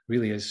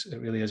it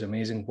really is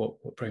amazing what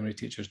primary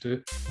teachers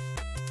do.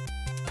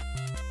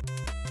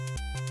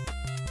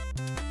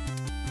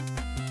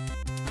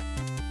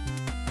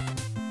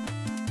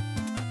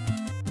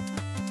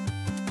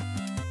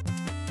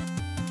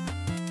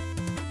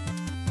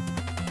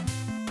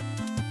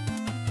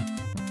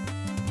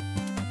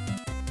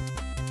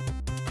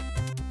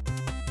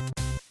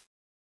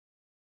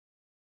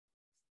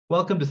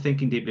 Welcome to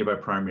Thinking Deeply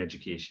About Primary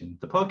Education,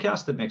 the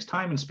podcast that makes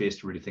time and space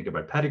to really think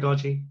about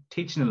pedagogy,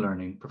 teaching and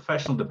learning,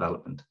 professional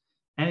development,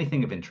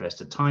 anything of interest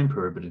to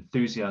time-poor but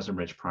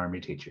enthusiasm-rich primary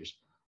teachers.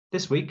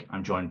 This week,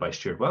 I'm joined by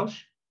Stuart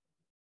Welsh.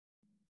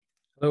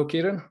 Hello,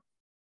 Kieran.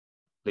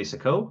 Lisa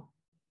Coe.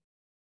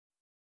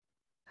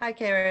 Hi,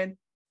 Kieran.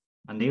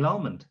 And Neil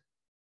Almond.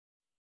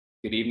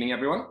 Good evening,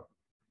 everyone.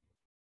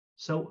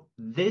 So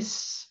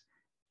this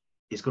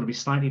is going to be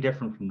slightly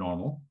different from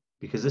normal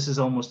because this is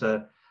almost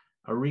a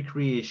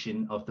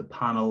recreation of the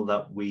panel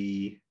that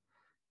we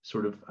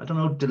took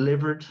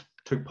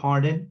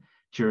part in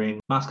during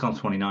MassConf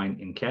 29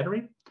 in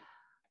Kettering.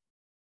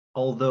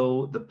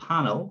 Although the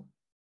panel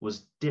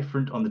was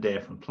different on the day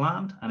from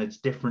planned, and it's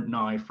different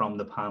now from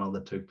the panel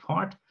that took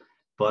part,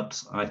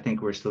 but I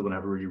think we're still going to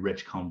have a really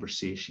rich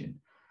conversation.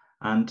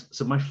 And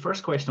so my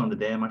first question on the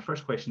day, my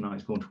first question now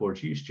is going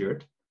towards you,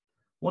 Stuart.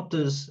 What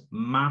does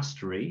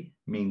mastery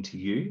mean to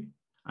you?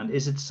 And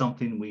is it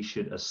something we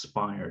should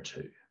aspire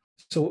to?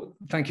 So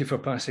thank you for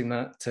passing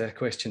that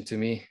question to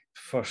me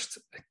first,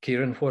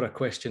 Kieran. What a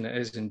question it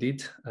is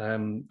indeed. I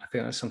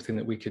think that's something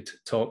that we could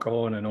talk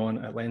on and on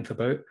at length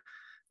about.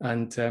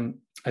 And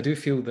I do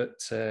feel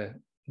that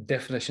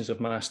definitions of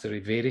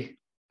mastery vary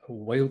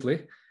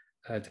wildly,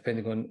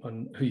 depending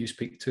on who you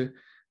speak to.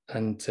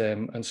 And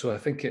so I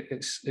think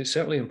it's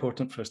certainly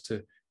important for us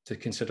to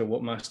consider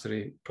what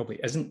mastery probably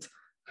isn't,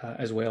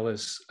 as well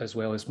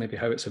as maybe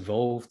how it's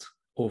evolved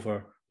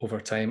over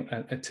time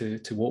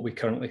to what we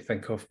currently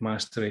think of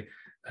mastery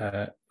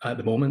at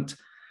the moment.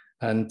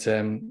 And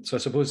so I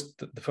suppose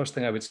the first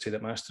thing I would say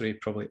that mastery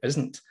probably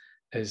isn't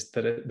is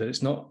that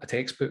it's not a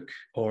textbook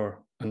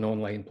or an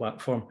online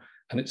platform,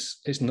 and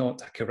it's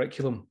not a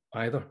curriculum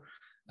either.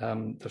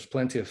 There's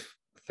plenty of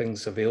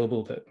things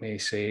available that may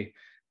say,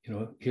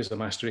 here's a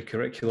mastery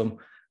curriculum,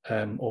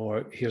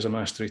 or here's a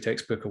mastery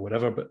textbook or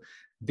whatever, but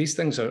these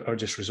things are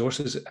just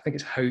resources. I think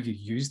it's how you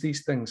use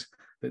these things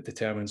that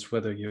determines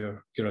whether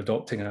you're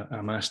adopting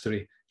a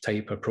mastery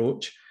type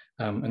approach.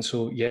 And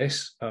so,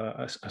 yes,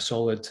 a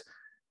solid,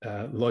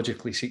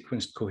 logically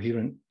sequenced,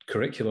 coherent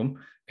curriculum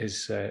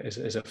is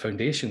a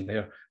foundation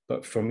there.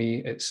 But for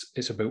me,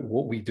 it's about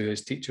what we do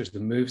as teachers, the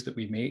moves that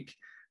we make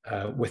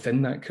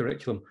within that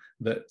curriculum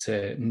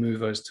that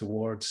move us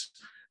towards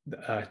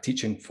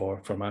teaching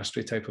for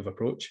mastery type of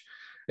approach.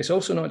 It's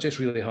also not just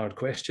really hard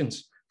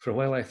questions. For a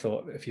while, I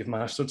thought if you've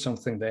mastered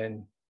something,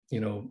 then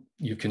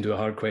you can do a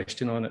hard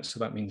question on it. So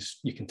that means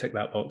you can tick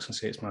that box and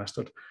say it's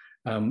mastered.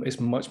 It's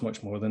much,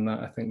 much more than that.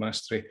 I think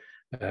mastery,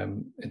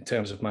 in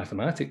terms of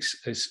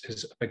mathematics,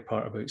 is a big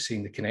part about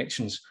seeing the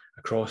connections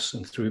across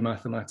and through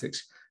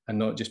mathematics and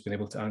not just being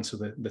able to answer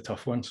the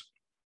tough ones.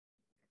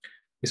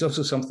 It's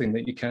also something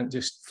that you can't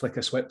just flick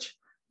a switch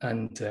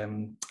and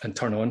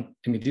turn on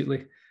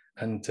immediately.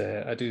 And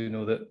I do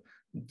know that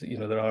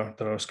there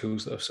are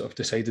schools that have sort of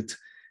decided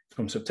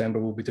from September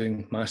we'll be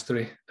doing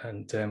mastery,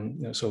 and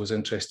it's always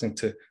interesting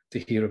to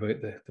hear about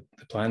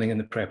the planning and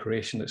the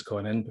preparation that's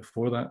gone in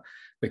before that,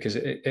 because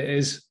it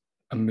is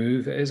a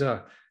move, it is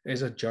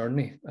a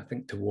journey, I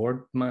think,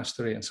 toward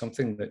mastery, and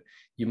something that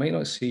you might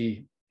not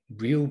see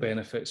real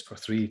benefits for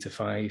 3 to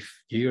 5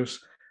 years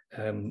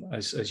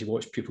as you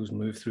watch pupils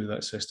move through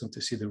that system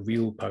to see the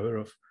real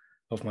power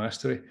of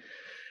mastery.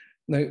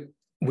 Now,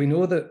 we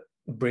know that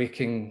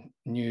breaking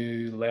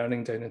new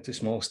learning down into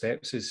small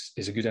steps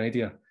is a good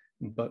idea.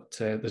 But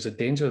there's a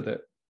danger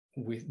that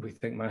we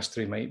think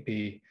mastery might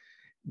be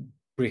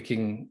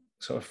breaking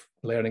sort of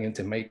learning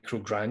into micro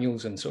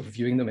granules and sort of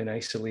viewing them in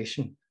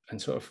isolation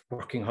and sort of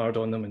working hard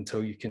on them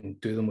until you can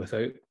do them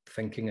without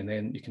thinking, and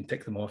then you can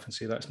tick them off and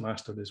say that's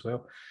mastered as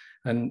well.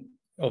 And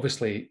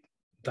obviously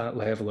that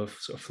level of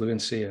sort of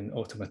fluency and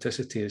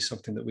automaticity is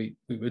something that we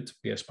would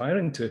be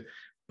aspiring to,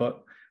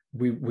 but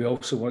we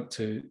also want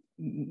to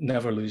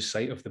never lose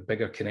sight of the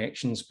bigger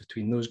connections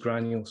between those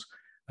granules.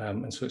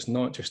 And so it's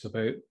not just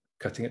about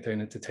cutting it down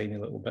into tiny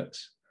little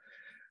bits.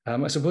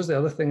 I suppose the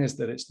other thing is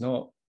that it's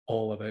not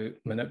all about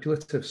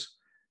manipulatives.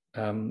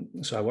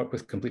 So I work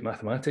with Complete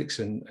Mathematics,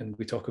 and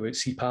we talk about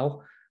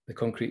CPAL, the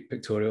concrete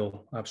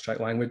pictorial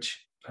abstract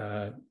language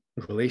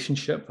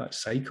relationship, that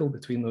cycle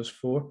between those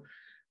four.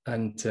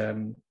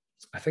 And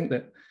I think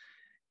that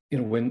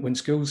when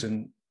schools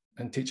and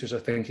teachers are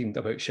thinking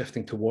about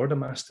shifting toward a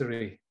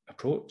mastery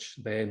approach,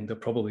 then they're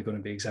probably going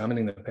to be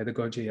examining their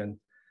pedagogy, and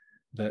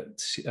that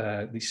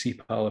these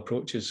CPAL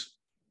approaches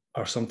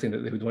are something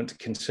that they would want to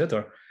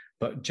consider,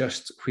 but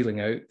just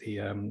wheeling out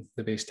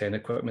the base 10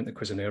 equipment, the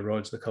Cuisenaire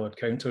rods, the coloured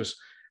counters,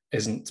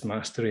 isn't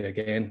mastery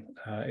again.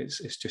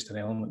 It's just an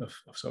element of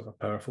sort of a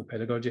powerful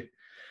pedagogy. And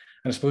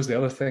I suppose the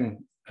other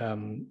thing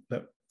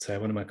that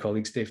one of my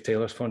colleagues, Dave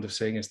Taylor, is fond of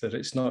saying is that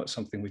it's not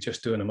something we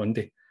just do on a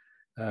Monday.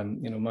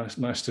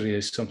 Mastery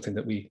is something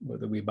that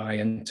we buy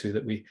into,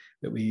 that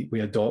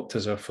we adopt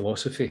as our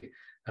philosophy.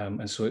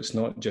 And so it's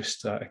not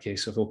just a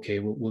case of, okay,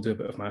 we'll do a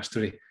bit of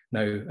mastery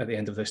now at the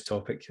end of this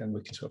topic, and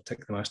we can sort of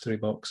tick the mastery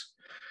box.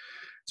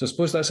 So I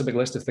suppose that's a big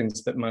list of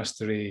things that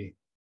mastery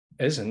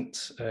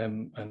isn't.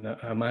 And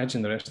I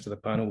imagine the rest of the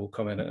panel will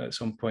come in at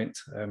some point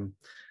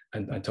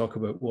and talk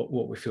about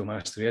what we feel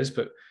mastery is.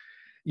 But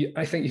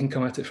I think you can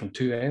come at it from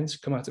two ends,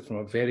 come at it from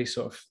a very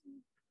sort of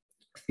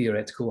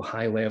theoretical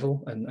high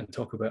level and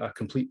talk about a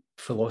complete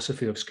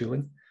philosophy of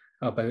schooling,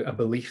 about a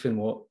belief in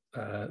what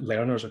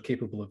learners are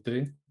capable of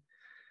doing.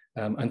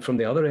 And from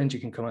the other end, you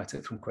can come at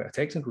it from quite a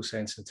technical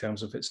sense in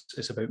terms of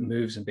it's about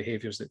moves and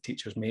behaviours that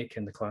teachers make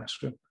in the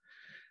classroom.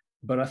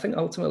 But I think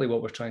ultimately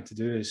what we're trying to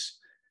do is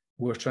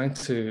we're trying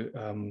to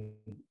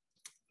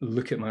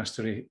look at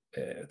mastery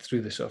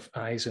through the sort of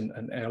eyes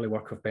and early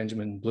work of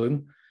Benjamin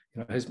Bloom.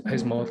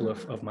 His model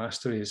of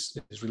mastery is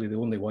really the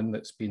only one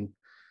that's been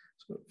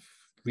sort of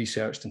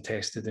researched and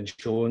tested and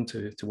shown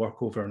to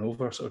work over and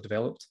over, sort of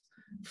developed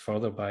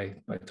further by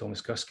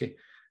Thomas Guskey.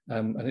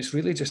 And it's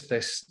really just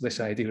this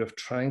idea of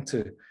trying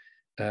to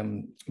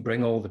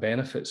bring all the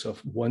benefits of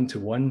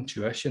one-to-one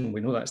tuition.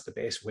 We know that's the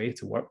best way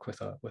to work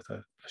with a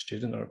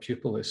student or a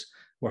pupil, is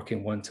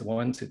working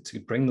one-to-one to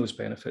bring those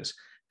benefits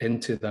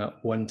into that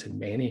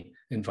one-to-many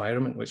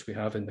environment which we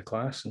have in the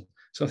class, and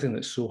something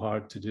that's so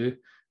hard to do.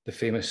 The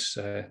famous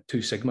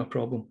 2 sigma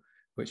problem,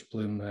 which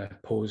Bloom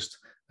posed,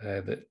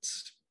 that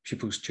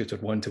pupils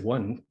tutored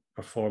one-to-one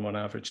perform on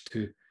average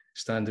 2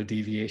 standard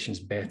deviations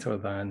better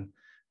than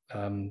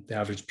the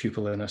average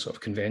pupil in a sort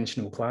of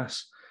conventional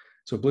class.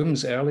 So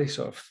Bloom's early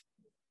sort of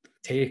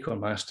take on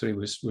mastery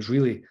was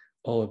really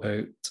all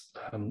about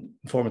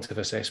formative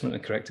assessment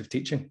and corrective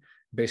teaching,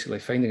 basically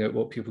finding out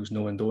what pupils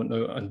know and don't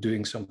know and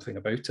doing something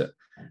about it,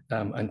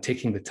 and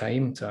taking the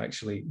time to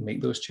actually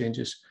make those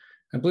changes.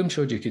 And Bloom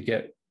showed you could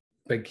get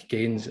big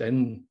gains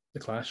in the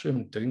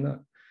classroom doing that.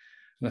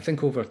 And I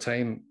think over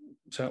time,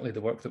 certainly the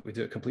work that we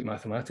do at Complete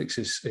Mathematics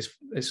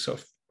is sort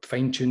of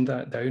fine-tuned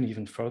that down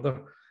even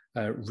further,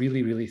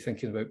 really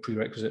thinking about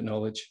prerequisite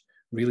knowledge,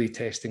 really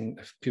testing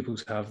if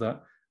pupils have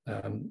that,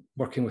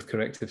 working with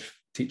corrective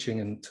teaching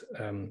and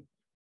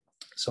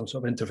some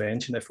sort of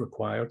intervention if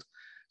required.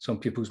 Some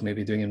pupils may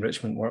be doing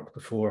enrichment work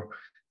before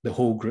the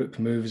whole group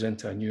moves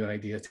into a new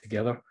idea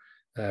together,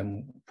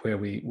 where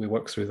we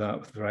work through that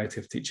with a variety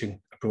of teaching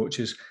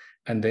approaches.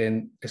 And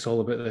then it's all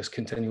about this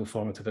continual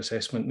formative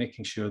assessment,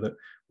 making sure that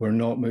we're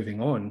not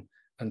moving on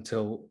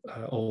until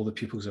all the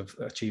pupils have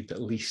achieved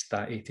at least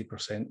that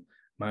 80%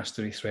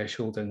 mastery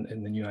threshold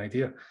in the new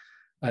idea.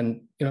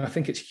 And I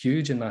think it's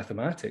huge in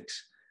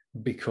mathematics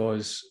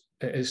because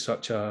it is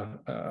such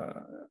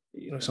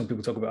some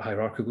people talk about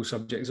hierarchical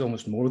subjects,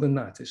 almost more than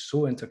that. It's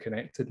so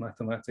interconnected,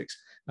 mathematics,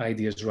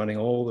 ideas running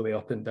all the way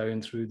up and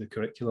down through the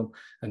curriculum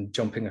and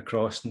jumping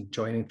across and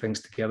joining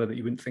things together that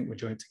you wouldn't think were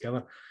joined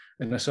together.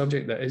 And a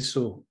subject that is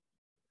so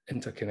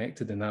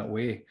interconnected in that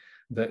way,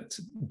 that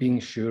being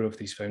sure of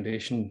these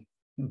foundation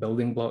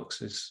building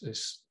blocks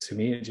is to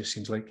me, it just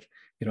seems like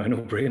a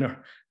no-brainer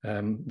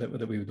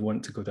that we would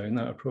want to go down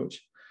that approach.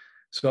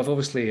 So I've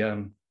obviously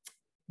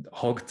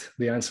hogged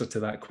the answer to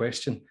that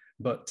question,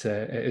 but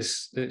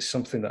it's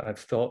something that I've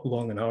thought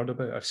long and hard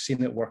about. I've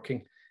seen it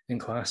working in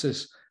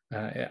classes.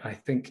 I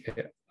think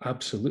it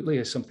absolutely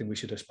is something we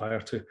should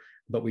aspire to,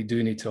 but we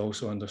do need to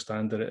also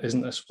understand that it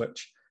isn't a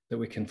switch that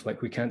we can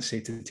flick. We can't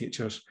say to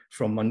teachers,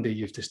 from Monday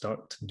you have to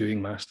start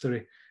doing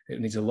mastery. It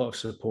needs a lot of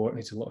support, it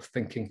needs a lot of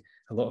thinking,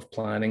 a lot of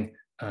planning,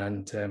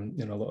 and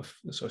a lot of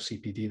sort of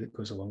CPD that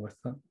goes along with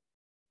that.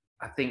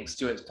 I think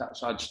Stuart's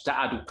touched. I'll just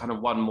add kind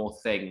of one more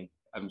thing,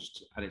 and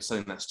it's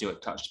something that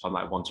Stuart touched upon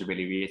that I want to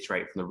really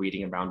reiterate from the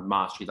reading around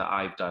mastery that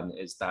I've done,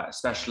 is that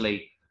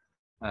especially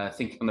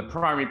thinking from the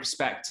primary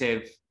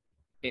perspective,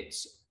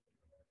 it's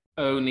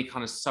only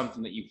kind of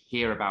something that you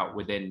hear about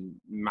within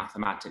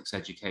mathematics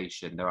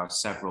education. There are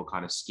several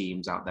kind of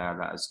schemes out there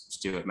that, as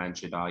Stuart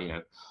mentioned,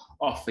 are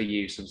offer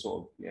you some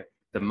sort of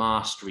the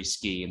mastery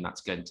scheme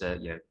that's going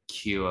to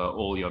cure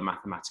all your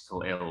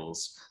mathematical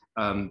ills.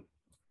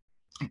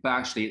 But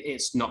actually,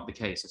 it's not the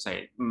case. I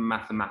say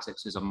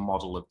mathematics is a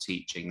model of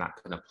teaching that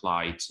can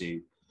apply to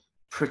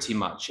pretty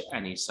much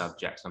any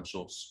subject. I'm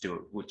sure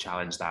Stuart would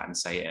challenge that and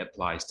say it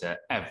applies to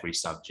every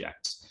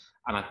subject.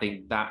 And I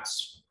think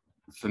that's,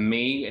 for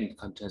me, in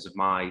terms of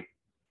my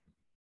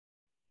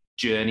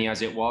journey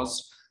as it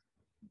was,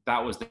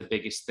 that was the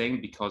biggest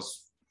thing,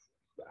 because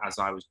as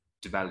I was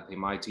developing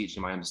my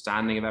teaching, my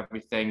understanding of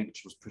everything,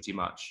 which was pretty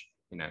much,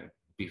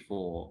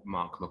 before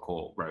Mark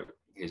McCourt wrote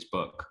his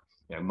book,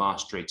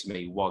 mastery to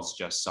me was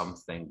just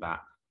something that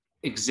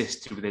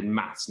existed within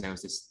maths, and there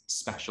was this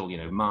special,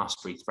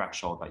 mastery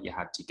threshold that you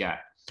had to get,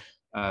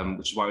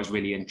 which is why it was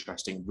really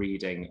interesting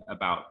reading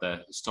about the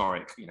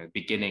historic,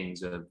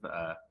 beginnings of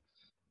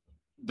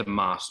the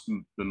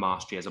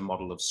mastery as a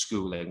model of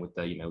schooling with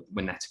the,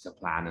 Winnetka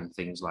plan and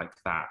things like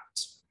that.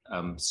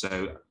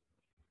 So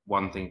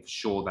one thing for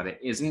sure that it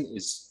isn't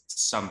is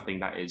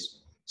something that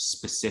is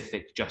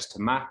specific just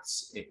to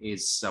maths. It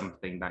is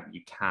something that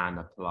you can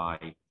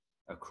apply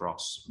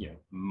across,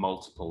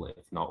 multiple,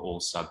 if not all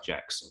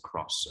subjects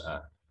across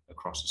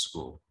a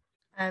school.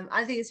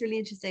 I think it's really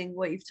interesting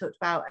what you've talked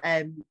about,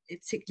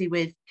 particularly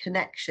with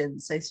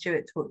connections. So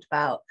Stuart talked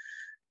about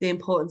the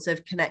importance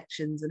of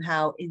connections and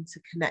how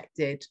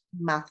interconnected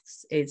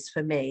maths is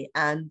for me.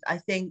 And I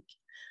think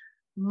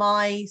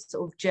my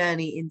sort of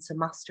journey into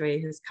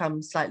mastery has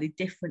come slightly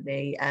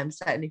differently,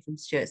 certainly from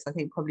Stuart's, I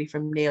think probably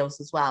from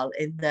Neil's as well,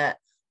 in that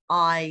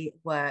I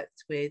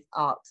worked with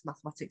ARC's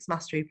Mathematics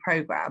Mastery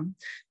Programme,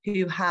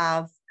 who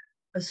have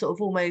a sort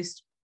of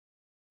almost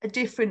a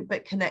different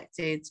but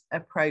connected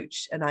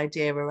approach and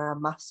idea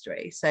around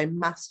mastery. So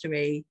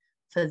mastery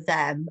for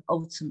them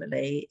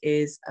ultimately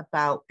is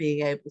about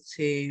being able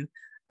to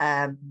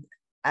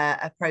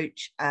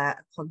approach a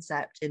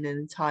concept in an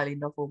entirely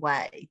novel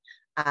way,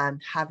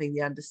 and having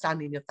the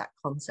understanding of that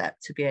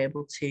concept to be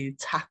able to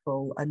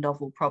tackle a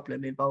novel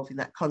problem involving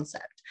that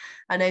concept.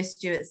 I know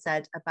Stuart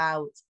said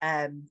about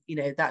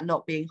that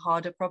not being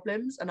harder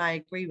problems, and I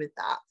agree with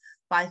that.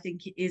 But I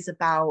think it is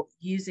about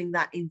using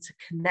that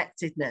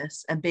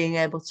interconnectedness and being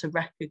able to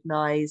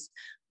recognize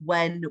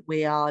when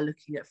we are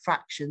looking at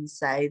fractions,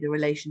 say, the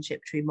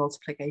relationship between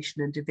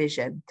multiplication and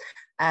division.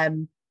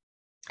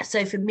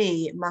 So for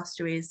me,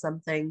 mastery is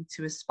something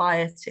to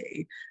aspire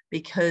to,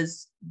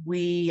 because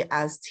we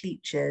as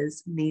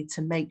teachers need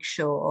to make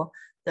sure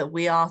that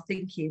we are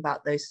thinking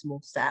about those small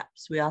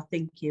steps, we are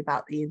thinking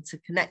about the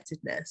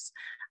interconnectedness,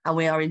 and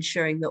we are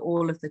ensuring that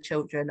all of the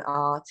children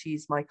are, to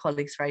use my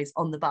colleague's phrase,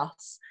 on the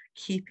bus,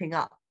 keeping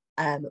up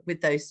with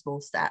those small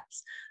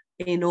steps,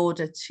 in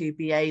order to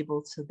be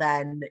able to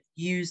then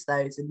use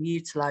those and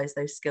utilize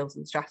those skills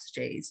and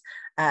strategies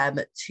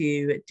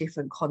to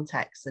different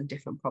contexts and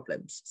different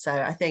problems. So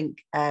I think,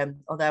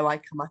 although I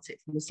come at it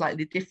from a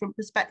slightly different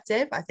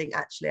perspective, I think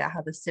actually I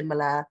have a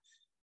similar,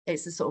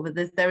 it's a sort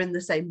of, they're in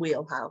the same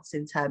wheelhouse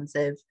in terms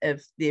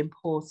of the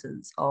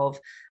importance of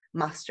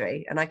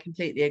mastery. And I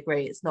completely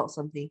agree, it's not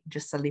something you can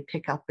just suddenly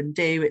pick up and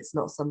do. It's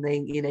not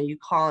something, you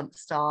can't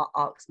start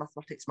ARC's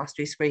Mathematics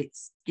Mastery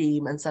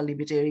scheme and suddenly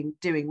be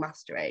doing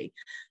mastery.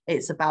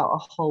 It's about a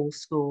whole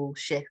school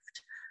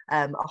shift,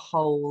 a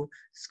whole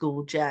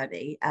school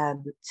journey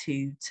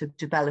to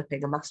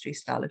developing a mastery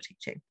style of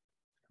teaching.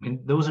 I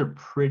mean, those are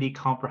pretty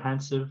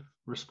comprehensive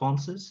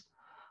responses.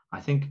 I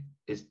think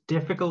it's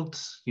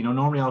difficult,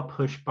 normally I'll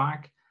push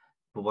back,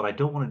 but what I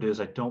don't want to do is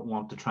I don't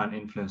want to try and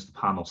influence the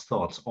panel's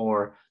thoughts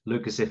or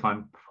look as if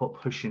I'm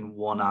pushing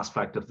one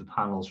aspect of the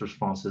panel's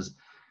responses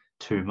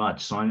too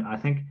much. So I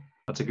think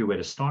that's a good way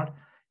to start.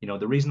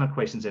 The reason that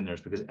question's in there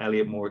is because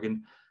Elliot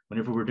Morgan,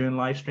 whenever we're doing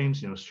live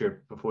streams,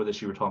 Stuart, before this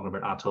you were talking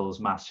about Atul's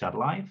Maths Chat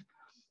Live.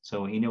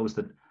 So he knows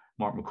that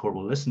Mark McCourt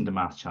will listen to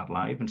Maths Chat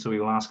Live, and so he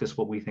will ask us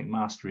what we think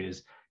mastery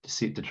is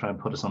to try and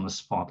put us on the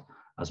spot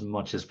as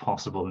much as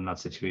possible in that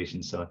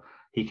situation. So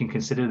he can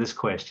consider this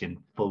question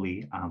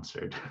fully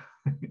answered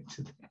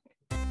today.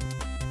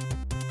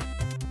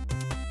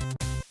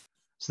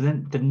 So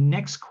then the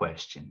next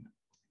question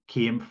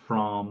came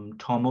from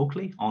Tom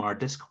Oakley on our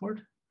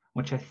Discord,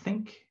 which I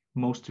think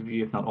most of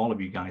you, if not all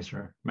of you guys,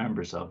 are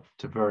members of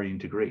to varying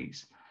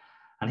degrees.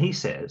 And he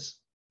says,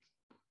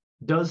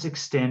 does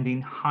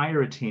extending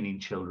higher attaining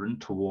children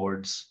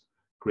towards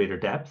greater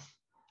depth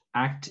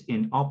act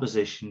in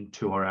opposition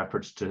to our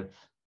efforts to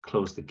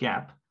close the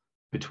gap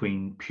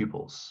between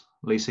pupils?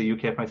 Lisa, you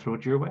okay if I throw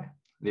it your way?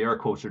 The air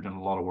quotes are doing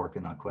a lot of work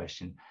in that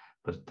question,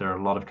 but there are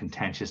a lot of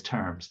contentious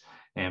terms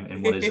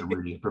in what is a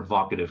really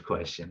provocative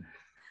question.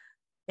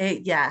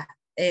 It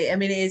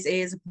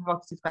is a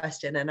provocative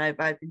question, and I've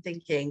been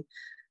thinking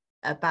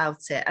about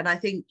it. And I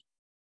think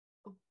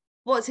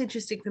what's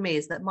interesting for me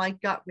is that my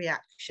gut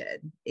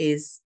reaction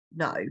is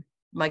no.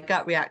 My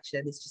gut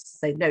reaction is just to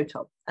say no,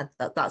 Tom, and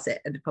that's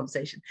it, end of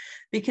conversation.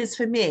 Because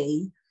for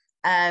me,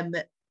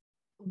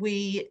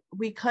 we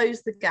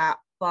close the gap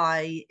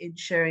by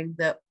ensuring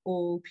that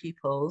all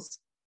pupils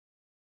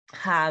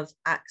have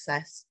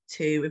access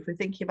to, if we're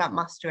thinking about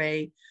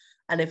mastery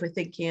and if we're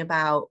thinking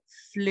about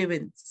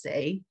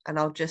fluency, and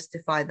I'll just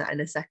define that in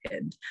a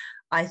second,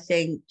 I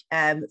think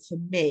for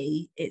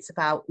me, it's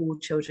about all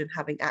children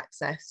having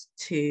access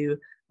to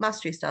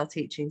mastery style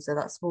teaching. So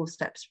that small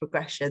steps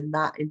progression,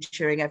 that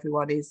ensuring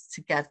everyone is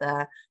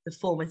together, the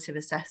formative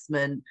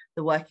assessment,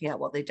 the working out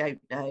what they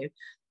don't know.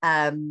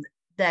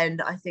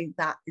 Then I think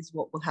that is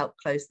what will help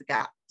close the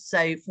gap.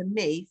 So for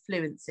me,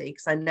 fluency,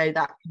 because I know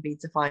that can be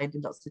defined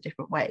in lots of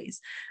different ways.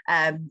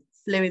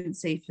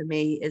 Fluency for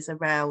me is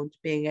around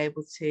being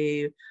able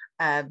to,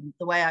 the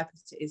way I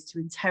put it is to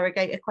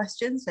interrogate a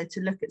question. So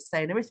to look at,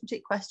 say, an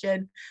arithmetic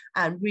question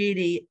and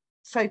really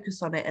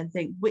focus on it and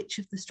think which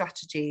of the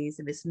strategies,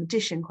 if it's an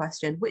addition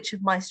question, which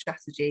of my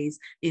strategies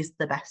is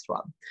the best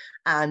one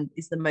and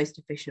is the most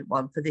efficient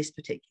one for this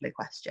particular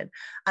question.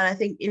 And I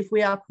think if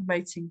we are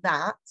promoting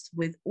that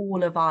with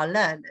all of our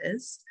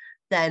learners,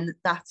 then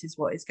that is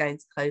what is going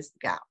to close the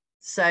gap.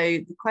 So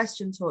the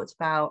question talked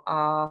about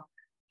our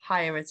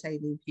higher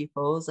attaining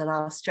pupils and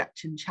our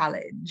stretch and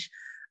challenge.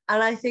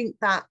 And I think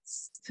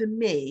that's, for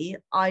me,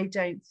 I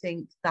don't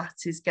think that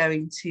is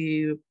going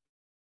to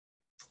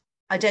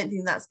I don't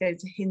think that's going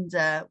to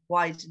hinder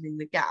widening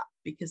the gap,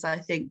 because I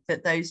think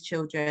that those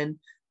children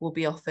will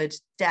be offered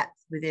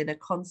depth within a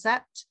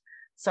concept.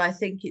 So I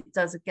think it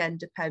does again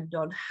depend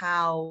on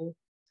how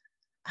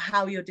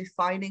you're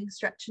defining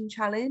stretch and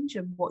challenge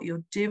and what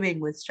you're doing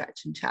with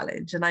stretch and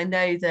challenge. And I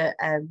know that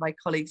my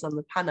colleagues on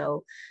the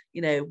panel,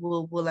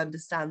 will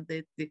understand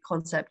the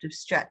concept of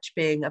stretch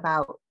being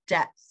about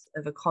depth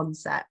of a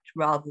concept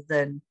rather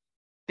than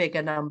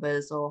bigger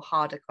numbers or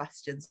harder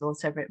questions or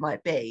whatever it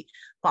might be.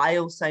 But I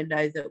also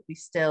know that we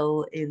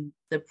still, in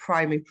the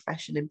primary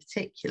profession in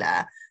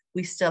particular,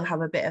 we still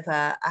have a bit of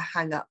a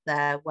hang up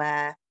there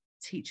where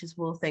teachers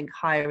will think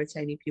higher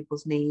retaining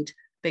pupils need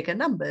bigger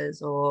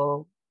numbers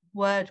or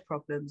word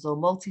problems or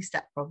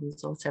multi-step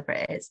problems or whatever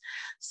it is.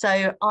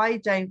 So I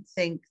don't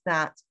think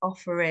that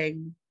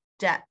offering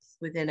depth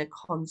within a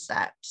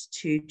concept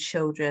to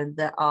children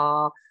that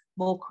are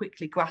more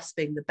quickly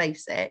grasping the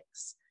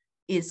basics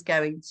is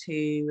going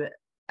to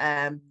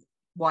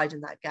widen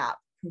that gap,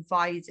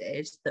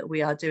 provided that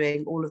we are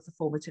doing all of the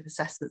formative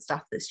assessment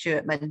stuff that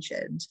Stuart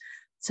mentioned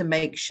to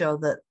make sure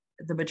that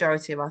the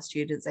majority of our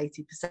students,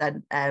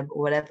 80%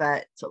 or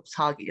whatever sort of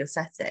target you're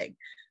setting,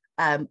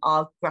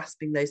 are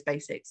grasping those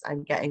basics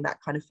and getting that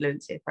kind of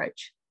fluency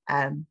approach.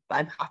 But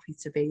I'm happy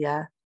to be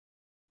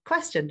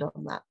questioned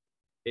on that.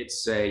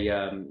 It's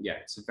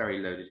it's a very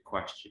loaded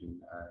question.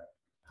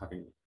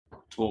 Having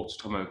talked to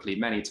Tom Oakley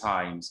many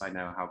times, I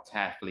know how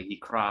carefully he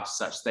crafts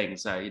such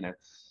things. So,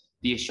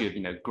 the issue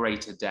of,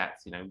 greater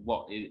depth,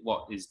 what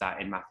is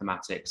that in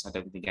mathematics? I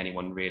don't think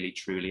anyone really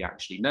truly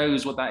actually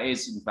knows what that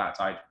is. In fact,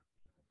 I'd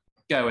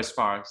go as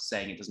far as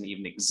saying it doesn't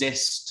even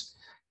exist.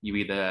 You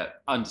either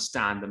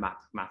understand the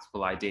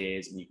mathematical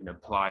ideas and you can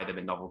apply them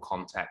in novel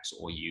contexts,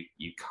 or you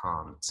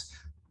can't.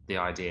 The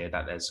idea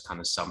that there's kind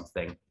of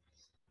something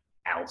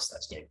else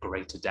that's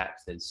greater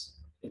depth is,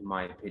 in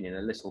my opinion,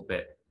 a little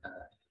bit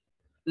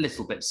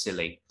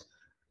silly.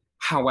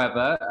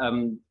 However,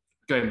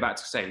 going back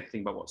to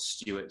think about what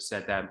Stuart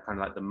said there, kind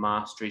of like the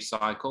mastery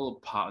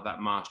cycle. Part of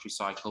that mastery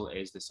cycle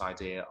is this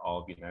idea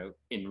of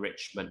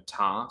enrichment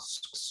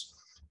tasks.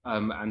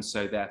 And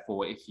so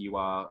therefore, if you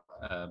are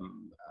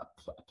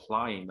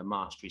applying the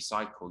mastery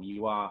cycle,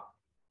 you are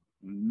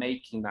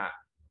making that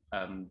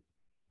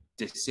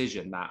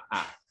decision that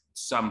at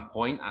some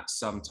point, at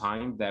some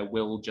time, there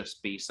will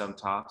just be some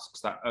tasks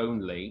that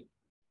only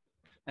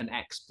an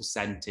X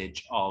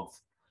percentage of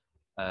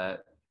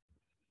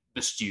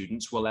the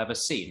students will ever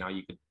see. Now,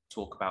 you could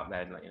talk about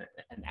then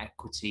an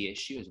equity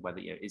issue, as whether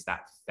is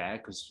that fair?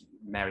 Because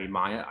Mary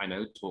Meyer, I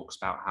know, talks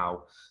about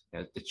how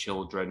the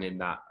children in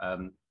that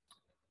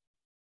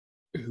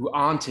who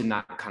aren't in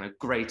that kind of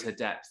greater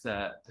depth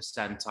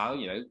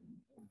percentile,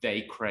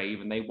 they crave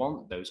and they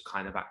want those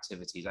kind of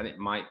activities. And it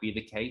might be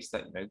the case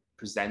that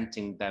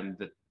presenting them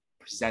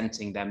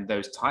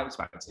those types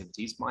of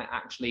activities might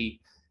actually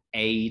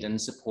aid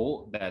and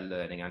support their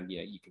learning. And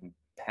you can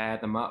pair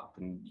them up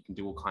and you can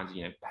do all kinds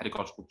of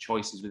pedagogical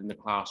choices within the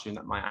classroom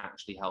that might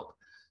actually help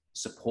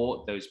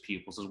support those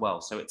pupils as well.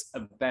 So it's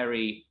a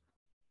very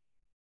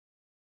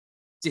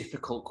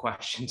difficult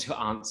question to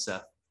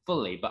answer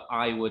fully, but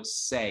I would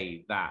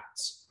say that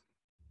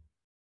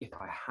if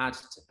I had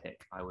to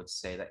pick, I would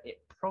say that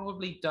it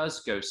probably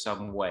does go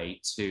some way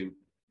to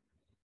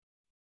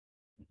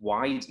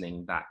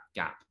widening that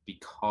gap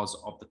because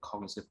of the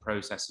cognitive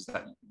processes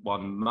that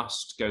one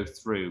must go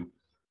through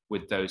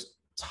with those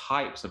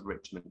types of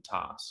enrichment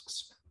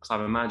tasks. Because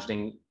I'm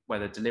imagining,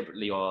 whether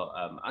deliberately or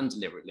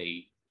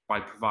undeliberately,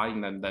 by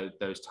providing them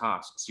those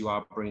tasks, you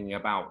are bringing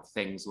about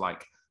things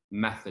like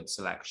method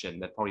selection.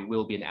 There probably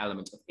will be an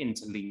element of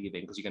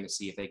interleaving, because you're going to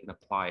see if they can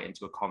apply it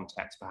into a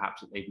context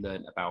perhaps that they've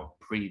learned about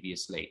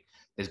previously.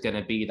 There's going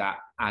to be that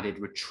added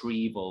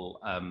retrieval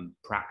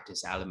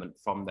practice element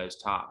from those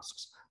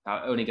tasks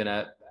that are only going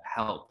to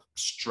help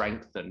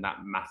strengthen that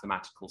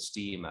mathematical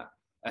schema.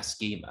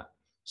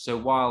 So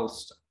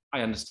whilst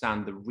I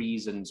understand the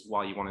reasons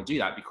why you want to do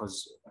that,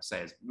 because I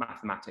say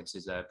mathematics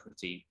is a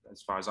pretty,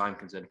 as far as I'm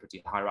concerned, a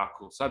pretty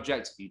hierarchical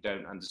subject. If you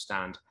don't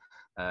understand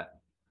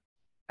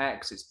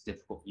X, it's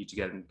difficult for you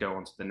to go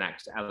on to the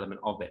next element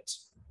of it.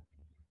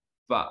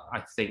 But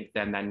I think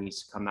then there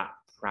needs to come that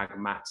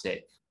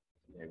pragmatic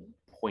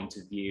point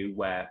of view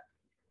where,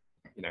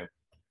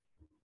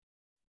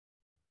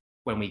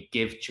 when we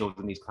give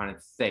children these kind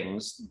of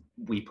things,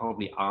 we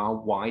probably are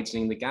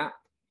widening the gap.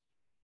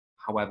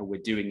 However,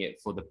 we're doing it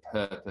for the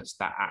purpose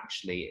that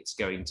actually it's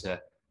going to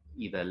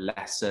either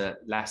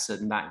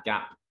lessen that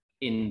gap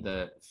in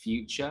the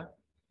future,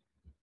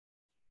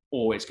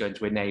 or it's going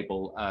to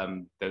enable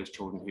those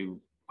children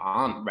who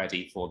aren't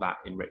ready for that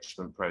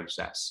enrichment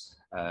process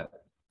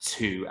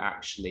to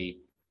actually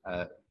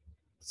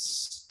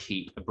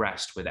keep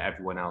abreast with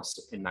everyone else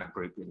in that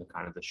group in the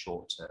kind of the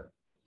short term.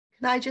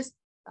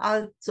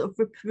 I'll sort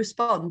of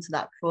respond to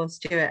that before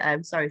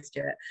Stuart. Sorry,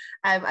 Stuart.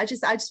 I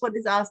just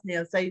wanted to ask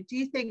Neil. So, do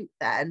you think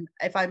then,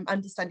 if I'm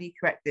understanding you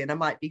correctly, and I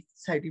might be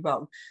totally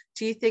wrong,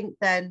 do you think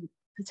then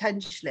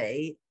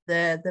potentially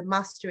the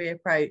mastery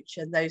approach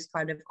and those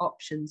kind of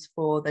options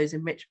for those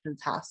enrichment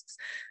tasks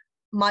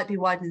might be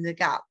widening the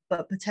gap,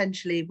 but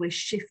potentially we're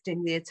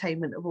shifting the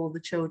attainment of all the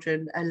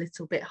children a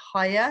little bit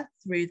higher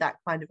through that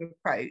kind of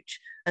approach.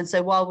 And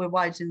so while we're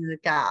widening the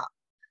gap,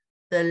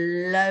 the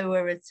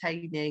lower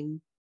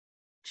attaining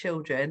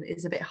children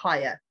is a bit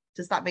higher.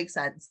 Does that make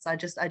sense? I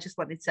just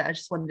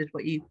wondered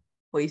what you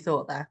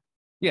thought there.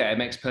 Yeah, it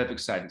makes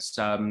perfect sense.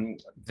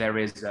 There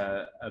is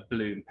a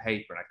Bloom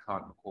paper, and I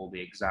can't recall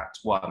the exact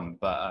one,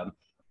 but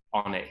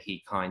on it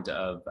he kind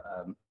of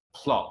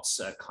plots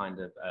a kind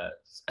of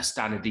a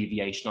standard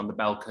deviation on the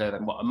bell curve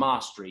and what a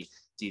mastery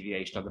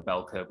deviation on the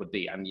bell curve would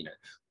be. And, you know,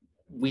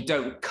 we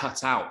don't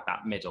cut out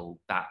that middle,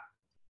 that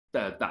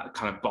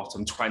kind of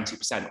bottom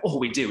 20%. All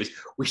we do is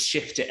we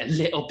shift it a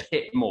little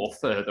bit more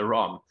further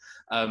on,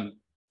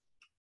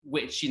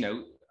 which, you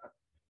know,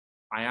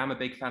 I am a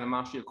big fan of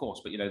mastery, of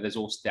course, but, you know, there's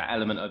also that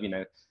element of, you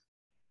know,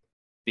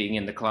 being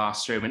in the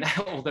classroom and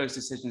all those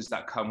decisions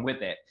that come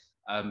with it.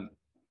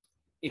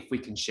 If we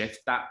can shift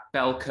that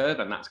bell curve,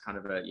 and that's kind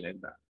of a, you know,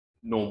 that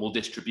normal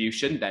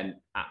distribution, then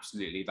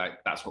absolutely, like,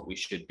 that's what we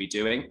should be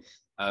doing.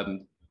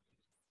 And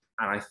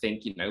I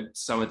think, you know,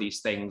 some of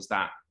these things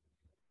that,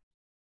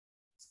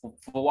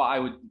 for what I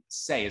would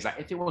say is that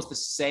if it was the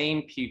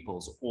same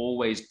pupils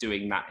always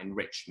doing that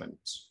enrichment,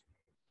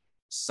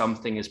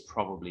 something is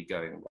probably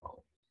going wrong.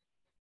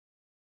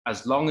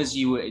 As long as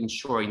you were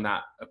ensuring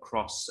that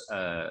across,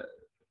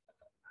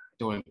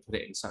 don't want to put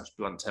it in such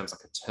blunt terms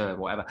like a term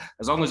or whatever,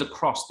 as long as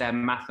across their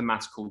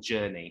mathematical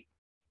journey,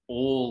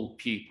 all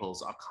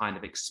pupils are kind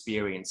of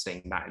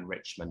experiencing that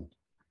enrichment,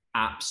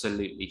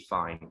 absolutely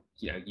fine.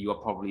 You know, you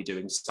are probably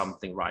doing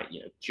something right.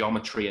 You know,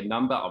 geometry and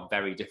number are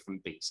very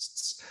different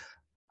beasts.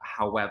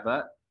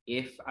 However,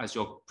 if as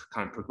you're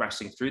kind of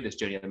progressing through this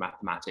journey of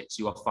mathematics,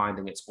 you are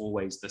finding it's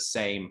always the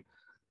same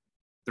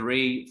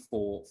 3,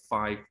 4,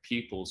 5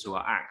 pupils who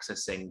are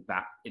accessing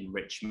that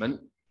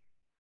enrichment,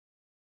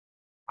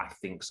 I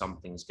think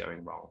something's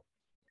going wrong.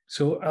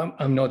 So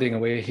I'm nodding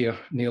away here,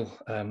 Neil,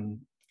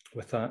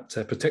 with that,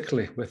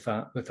 particularly with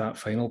that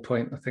final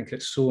point. I think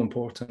it's so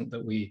important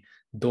that we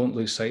don't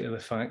lose sight of the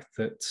fact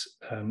that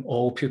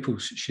all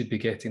pupils should be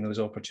getting those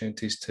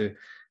opportunities to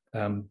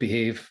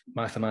behave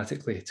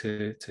mathematically,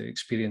 to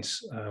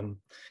experience,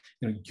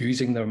 you know,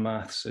 using their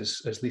maths,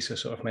 as Lisa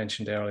sort of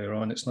mentioned earlier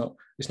on. It's not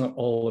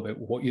all about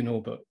what you know,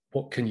 but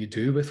what can you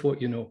do with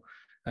what you know.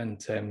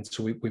 And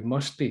so we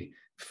must be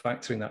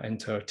factoring that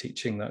into our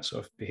teaching, that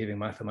sort of behaving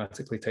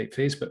mathematically type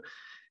phase. But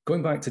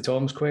going back to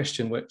Tom's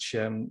question, which,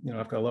 you know,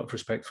 I've got a lot of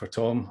respect for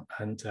Tom,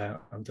 and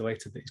I'm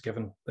delighted that he's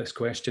given this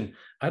question.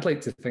 I'd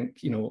like to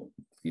think, you know,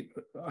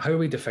 how are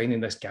we defining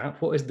this gap?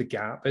 What is the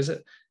gap? Is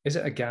it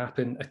a gap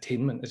in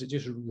attainment? Is it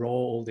just raw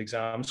old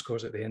exam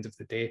scores at the end of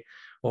the day?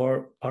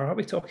 Or are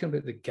we talking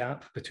about the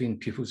gap between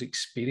pupils'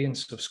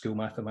 experience of school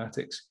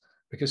mathematics?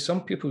 Because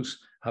some pupils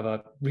have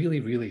a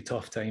really, really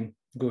tough time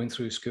going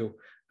through school,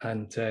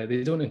 and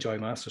they don't enjoy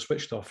maths. They're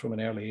switched off from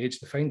an early age.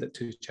 They find it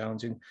too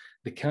challenging.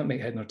 They can't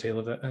make head nor tail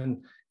of it.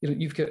 And, you know,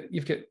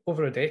 you've got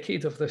over a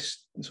decade of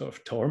this sort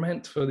of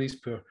torment for these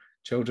poor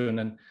children.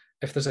 And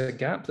if there's a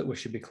gap that we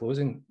should be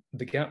closing,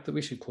 the gap that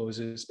we should close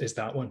is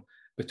that one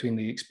between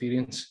the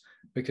experience,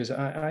 because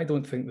I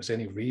don't think there's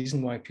any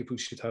reason why people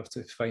should have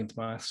to find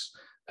maths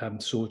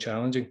so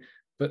challenging.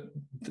 But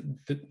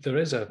there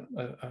is a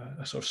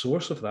sort of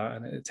source of that,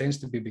 and it tends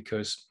to be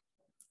because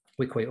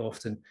we quite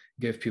often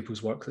give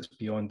pupils work that's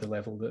beyond the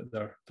level that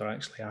they're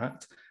actually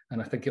at. And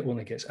I think it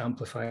only gets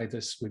amplified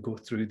as we go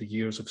through the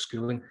years of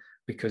schooling,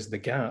 because the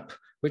gap,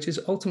 which is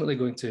ultimately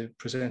going to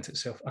present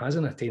itself as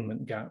an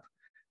attainment gap,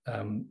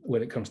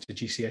 when it comes to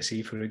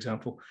GCSE, for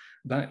example,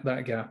 that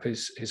gap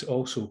is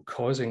also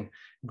causing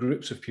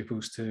groups of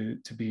pupils to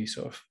be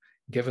sort of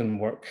given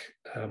work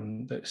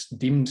that's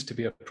deemed to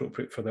be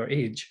appropriate for their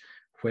age,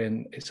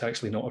 when it's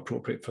actually not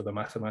appropriate for their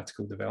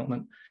mathematical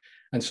development.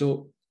 And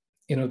so,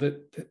 you know,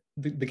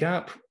 the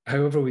gap,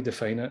 however we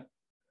define it,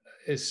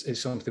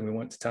 is something we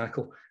want to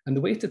tackle. And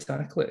the way to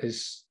tackle it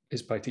is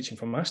by teaching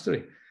from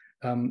mastery.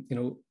 You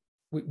know,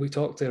 we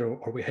talked there,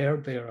 or we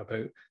heard there,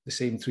 about the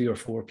same 3 or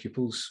 4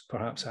 pupils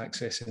perhaps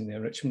accessing the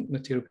enrichment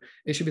material.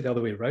 It should be the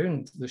other way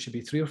around. There should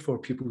be 3 or 4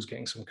 pupils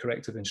getting some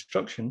corrective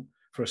instruction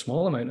for a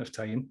small amount of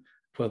time,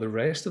 while the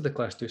rest of the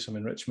class do some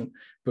enrichment,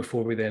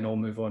 before we then all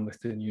move on with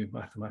the new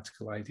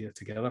mathematical idea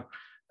together.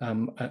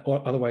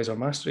 Or otherwise our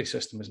mastery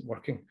system isn't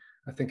working.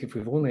 I think if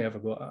we've only ever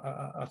got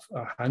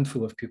a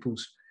handful of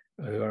pupils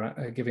who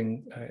are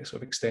giving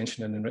sort of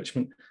extension and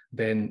enrichment,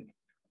 then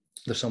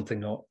there's something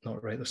not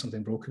right. There's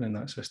something broken in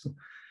that system.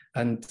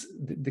 And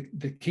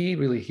the key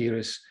really here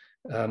is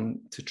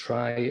to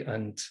try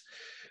and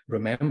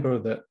remember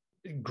that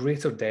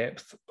greater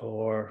depth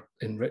or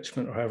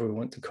enrichment, or however we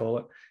want to call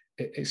it,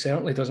 it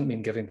certainly doesn't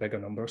mean giving bigger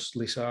numbers.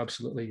 Lisa,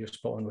 absolutely, you're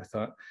spot on with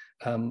that.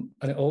 And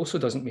it also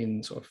doesn't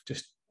mean sort of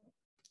just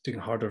doing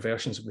harder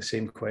versions of the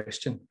same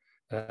question.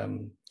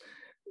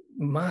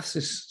 Maths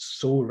is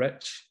so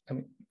rich. I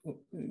mean,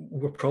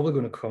 we're probably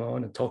going to come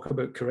on and talk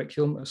about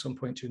curriculum at some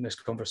point during this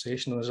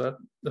conversation.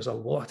 There's a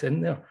lot in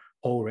there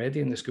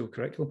already in the school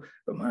curriculum,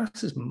 but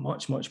maths is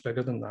much, much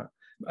bigger than that.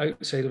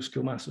 outside of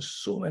school maths, there's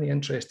so many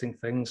interesting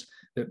things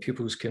that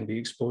pupils can be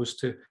exposed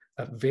to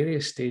at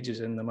various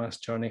stages in the maths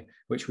journey,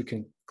 which we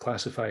can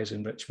classify as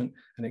enrichment.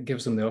 And it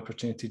gives them the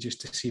opportunity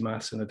just to see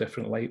maths in a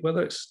different light,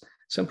 whether it's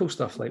simple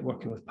stuff like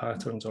working with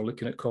patterns or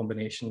looking at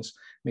combinations,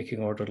 making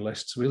ordered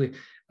lists, really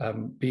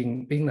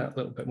being that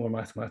little bit more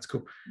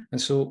mathematical. And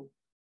so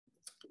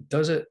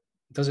does it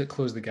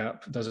close the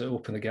gap? Does it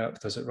open the gap?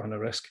 Does it run a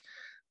risk?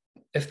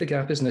 If the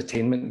gap is an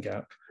attainment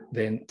gap,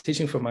 then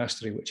Teaching for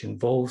Mastery, which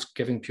involves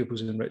giving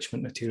pupils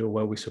enrichment material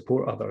while we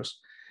support others,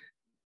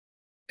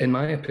 in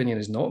my opinion,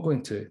 is not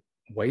going to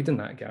widen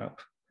that gap,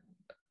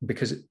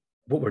 because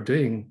what we're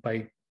doing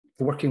by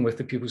working with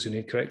the pupils who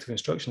need corrective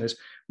instruction is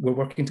we're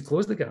working to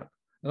close the gap.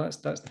 And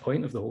that's the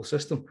point of the whole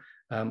system.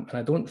 And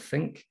I don't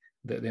think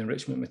that the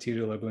enrichment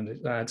material are going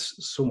to add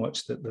so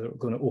much that they're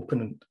going to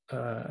open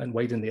and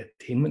widen the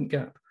attainment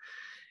gap.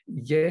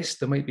 Yes,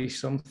 there might be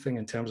something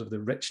in terms of the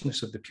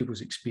richness of the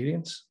pupil's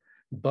experience,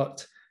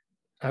 but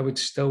I would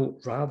still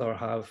rather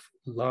have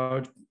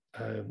large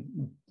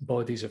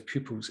bodies of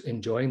pupils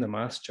enjoying the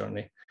maths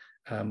journey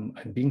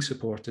and being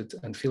supported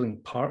and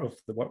feeling part of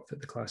the work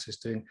that the class is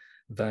doing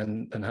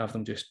than have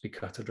them just be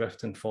cut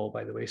adrift and fall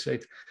by the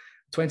wayside.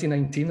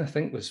 2019, I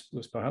think, was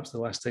perhaps the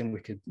last time we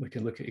could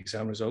look at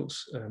exam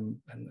results and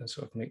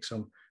sort of make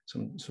some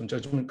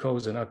judgment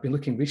calls. And I've been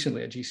looking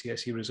recently at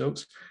GCSE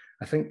results.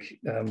 I think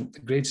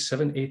grades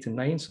 7, 8, and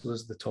 9, so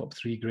those are the top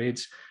 3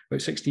 grades.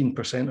 About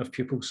 16% of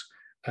pupils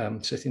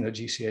sitting at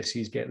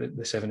GCSEs get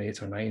the 7,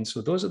 8, or 9.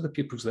 So those are the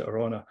pupils that are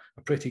on a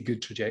pretty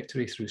good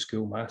trajectory through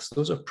school maths.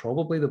 Those are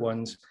probably the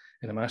ones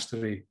in a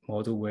mastery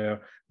model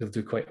where they'll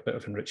do quite a bit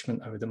of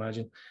enrichment, I would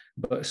imagine.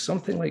 But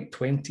something like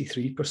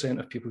 23%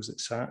 of pupils that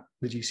sat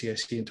the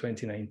GCSE in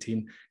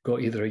 2019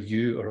 got either a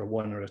U or a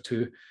 1 or a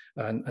 2.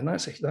 And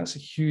that's a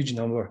huge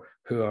number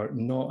who are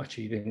not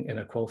achieving in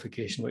a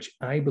qualification which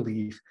I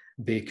believe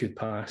they could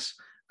pass.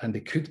 And they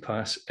could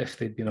pass if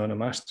they'd been on a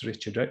mastery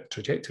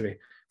trajectory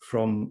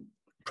from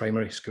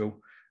primary school.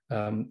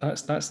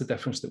 That's the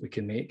difference that we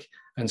can make.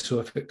 And so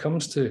if it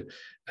comes to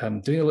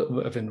doing a little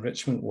bit of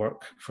enrichment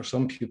work for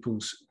some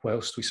pupils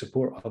whilst we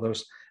support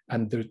others,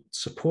 and the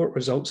support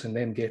results in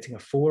them getting a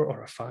 4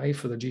 or a 5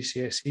 for the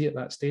GCSE at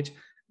that stage,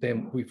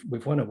 then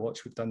we've won a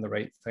watch, we've done the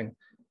right thing.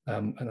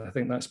 And I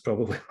think that's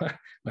probably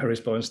my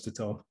response to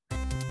Tom.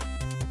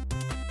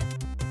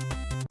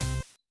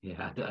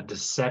 Yeah, a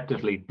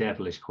deceptively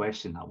devilish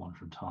question, that one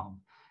from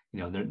Tom. You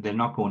know, they're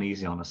not going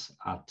easy on us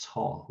at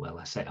all. Well,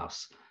 I say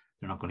us.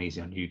 They're not going easy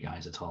on you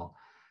guys at all.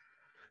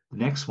 The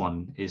next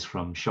one is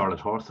from Charlotte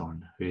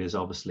Hawthorne, who is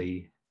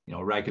obviously, you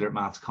know, regular at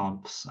maths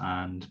comps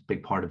and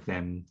big part of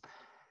them.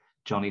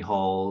 Johnny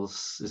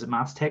Hall's, is it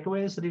maths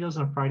takeaways that he does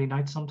on a Friday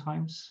night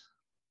sometimes?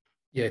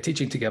 Yeah,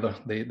 teaching together.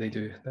 They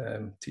do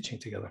teaching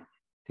together.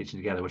 Teaching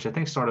together, which I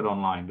think started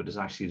online, but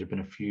there's been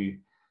a few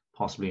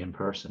possibly in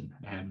person.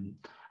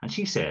 And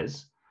she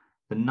says,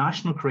 the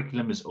national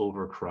curriculum is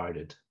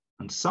overcrowded,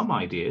 and some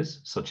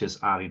ideas, such as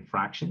adding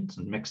fractions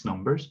and mixed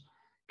numbers,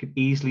 could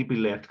easily be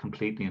left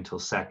completely until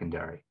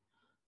secondary.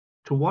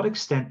 To what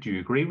extent do you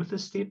agree with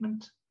this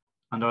statement?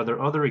 And are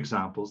there other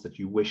examples that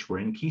you wish were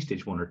in Key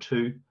Stage 1 or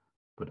 2,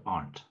 but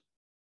aren't?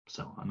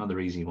 So another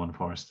easy one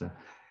for us to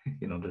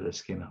get under the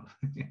skin of.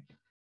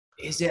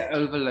 Is it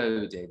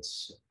overloaded?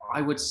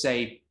 I would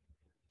say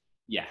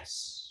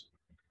yes.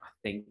 I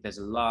think there's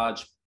a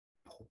large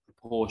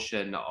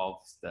proportion of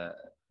the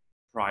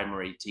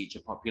primary teacher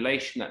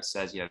population that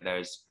says, you know,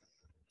 there's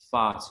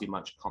far too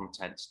much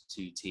content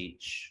to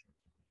teach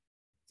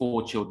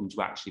for children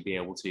to actually be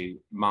able to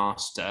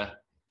master,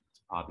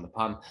 pardon the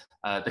pun,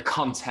 the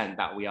content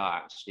that we are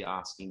actually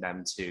asking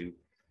them to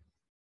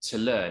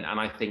learn. And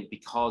I think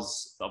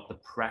because of the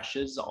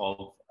pressures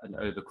of an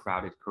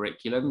overcrowded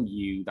curriculum,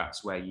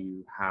 that's where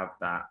you have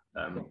that,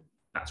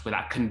 that's where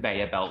that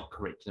conveyor belt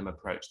curriculum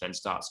approach then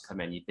starts to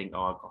come in. You think,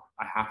 oh, God,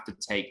 I have to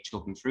take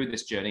children through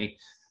this journey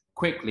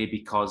quickly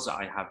because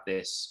I have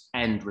this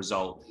end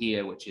result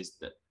here, which is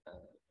that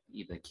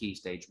either Key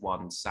Stage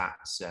 1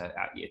 SATs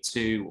at Year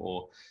 2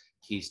 or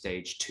Key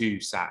Stage 2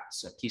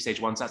 SATs, Key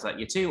Stage 1 SATs at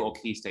Year 2 or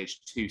Key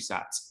Stage 2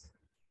 SATs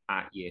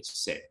at Year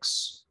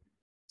 6.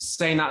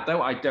 Saying that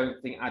though, I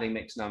don't think adding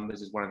mixed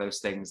numbers is one of those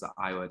things that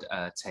I would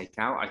take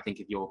out. I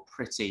think if you're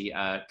pretty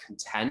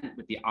content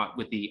with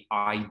the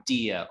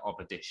idea of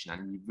addition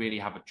and you really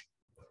have a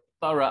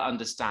thorough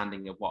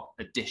understanding of what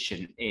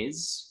addition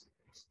is,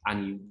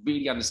 and you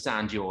really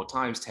understand your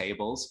times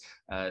tables,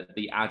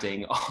 the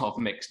adding of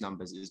mixed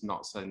numbers is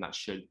not something that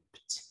should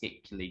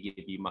particularly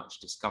give you much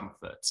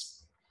discomfort.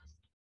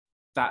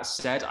 That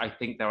said, I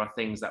think there are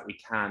things that we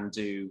can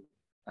do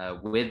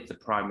with the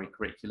primary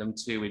curriculum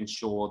to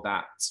ensure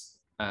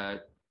that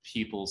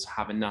pupils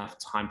have enough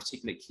time,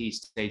 particularly at Key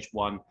Stage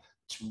 1,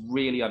 to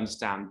really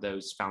understand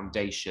those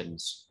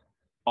foundations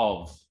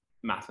of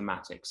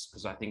mathematics,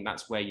 because I think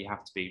that's where you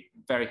have to be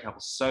very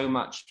careful. So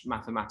much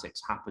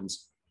mathematics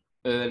happens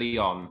early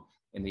on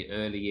in the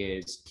early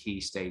years, Key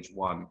Stage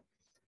 1.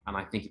 And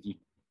I think if you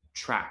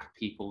track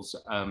people's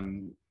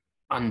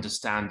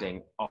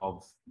understanding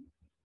of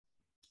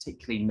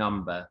particularly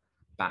number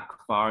back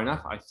far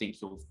enough, I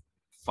think you'll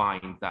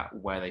find that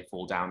where they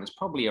fall down is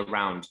probably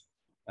around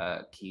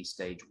Key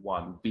Stage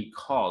 1,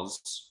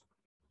 because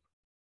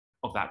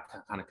of that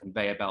kind of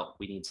conveyor belt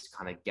we need to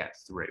kind of get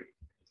through.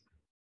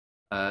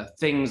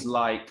 Things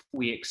like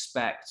we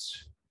expect,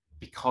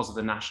 because of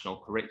the national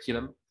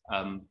curriculum,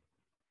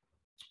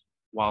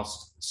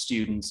 whilst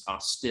students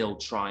are still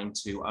trying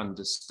to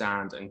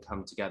understand and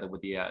come together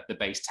with the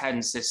base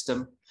 10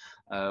 system,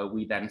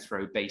 we then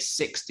throw base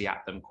 60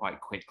 at them quite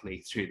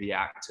quickly through the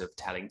act of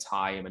telling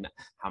time and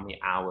how many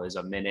hours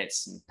are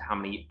minutes and how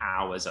many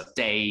hours are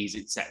days,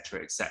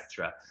 etc.,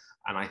 etc.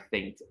 And I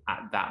think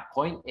at that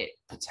point, it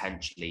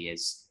potentially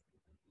is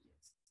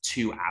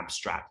too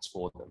abstract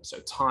for them. So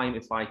time,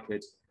 if I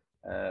could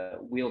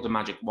wield a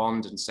magic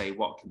wand and say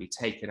what can be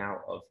taken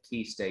out of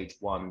Key Stage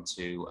 1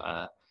 to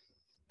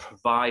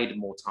provide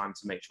more time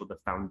to make sure the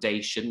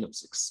foundation of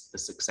the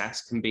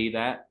success can be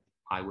there,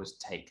 I would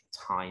take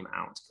time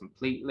out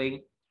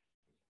completely.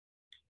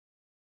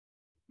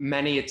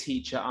 Many a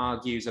teacher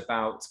argues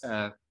about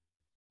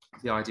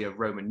the idea of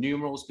Roman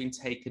numerals being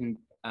taken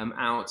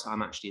out.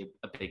 I'm actually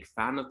a big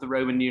fan of the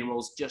Roman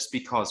numerals, just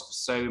because for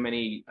so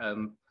many,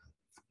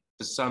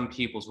 for some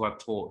pupils who I've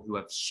taught who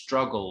have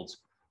struggled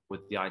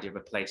with the idea of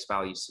a place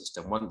value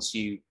system, once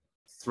you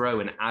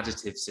throw an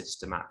additive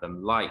system at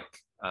them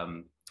like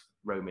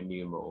Roman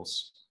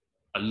numerals,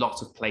 a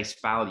lot of place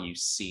value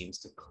seems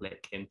to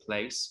click in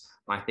place.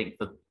 And I think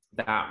for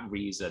that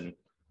reason,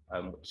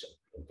 which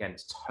again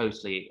is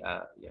totally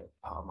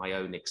part of my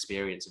own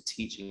experience of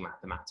teaching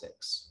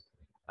mathematics,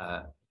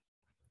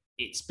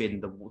 it's been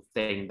the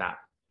thing that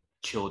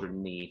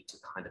children need to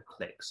kind of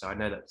click. So I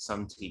know that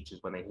some teachers,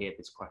 when they hear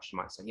this question,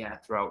 might say, yeah,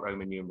 throw out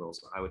Roman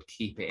numerals. I would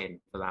keep it in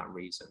for that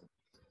reason.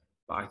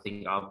 But I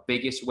think our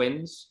biggest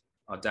wins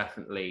are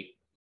definitely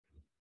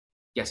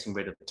getting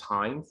rid of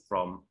time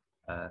from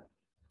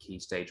Key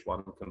Stage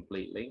 1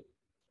 completely.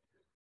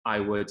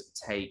 I would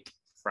take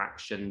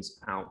fractions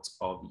out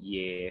of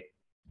year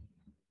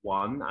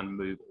 1 and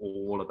move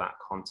all of that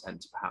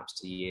content perhaps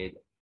to year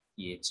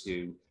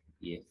 2,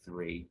 year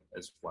 3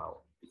 as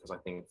well. Because I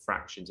think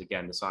fractions,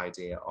 again, this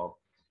idea of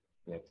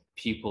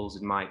pupils,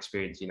 in my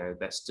experience,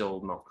 they're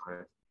still not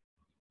kind of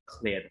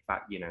clear the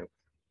fact,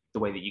 the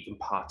way that you can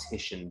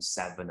partition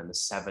 7 and the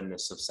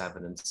sevenness of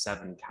 7, and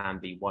 7 can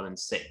be 1 and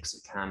 6,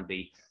 it can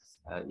be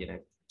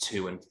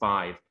 2 and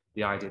 5.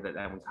 The idea that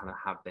then we kind of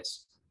have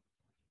this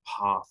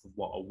half of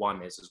what a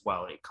 1 is as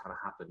well, it kind of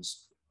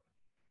happens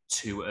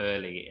too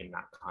early in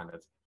that kind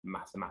of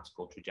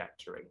mathematical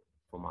trajectory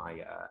from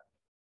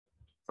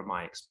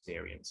my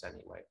experience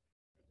anyway.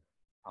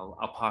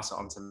 I'll pass it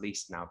on to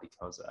Lisa now,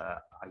 because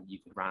you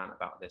could rant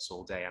about this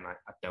all day, and I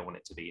don't want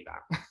it to be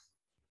that.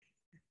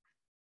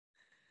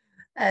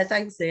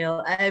 Thanks,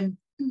 Neil.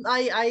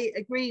 I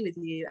agree with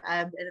you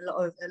in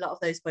a lot of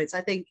those points.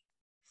 I think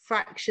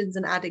fractions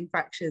and adding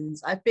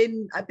fractions, I've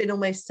been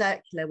almost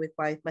circular with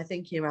my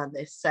thinking around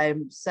this.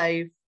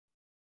 So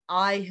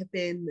I have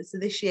been, so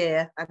this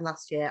year and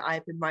last year,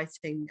 I've been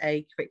writing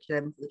a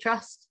curriculum for the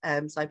trust.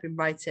 So I've been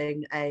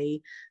writing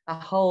a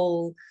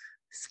whole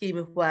scheme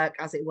of work,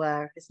 as it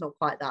were. It's not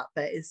quite that,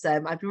 but it's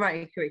I've been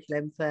writing a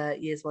curriculum for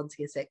years 1 to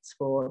year 6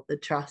 for the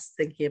trust,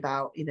 thinking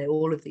about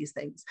all of these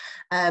things.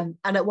 And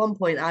at one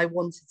point I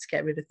wanted to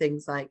get rid of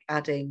things like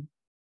adding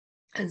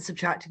and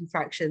subtracting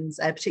fractions,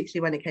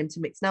 particularly when it came to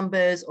mixed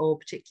numbers, or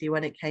particularly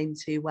when it came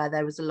to where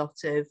there was a lot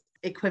of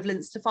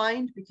equivalence to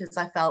find, because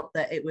I felt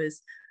that it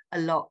was a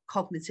lot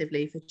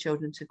cognitively for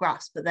children to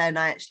grasp. But then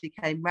I actually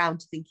came round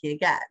to thinking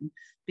again,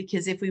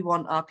 because if we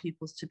want our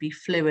pupils to be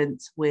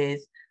fluent with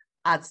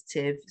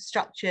additive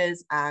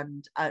structures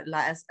and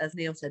like as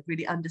Neil said,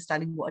 really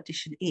understanding what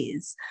addition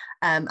is,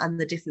 and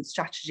the different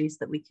strategies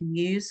that we can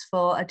use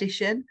for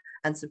addition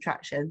and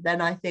subtraction,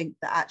 then I think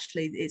that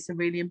actually it's a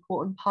really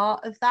important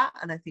part of that,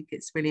 and I think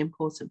it's really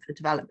important for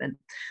development.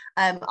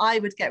 I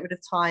would get rid of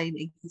time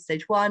in Key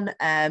Stage 1.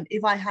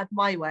 If I had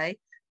my way,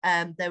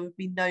 there would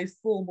be no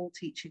formal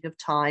teaching of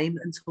time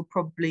until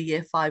probably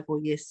year 5 or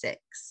year 6.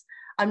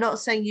 I'm not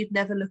saying you'd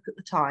never look at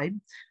the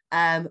time,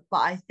 but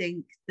I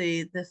think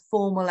the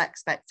formal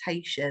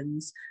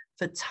expectations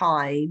for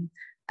time,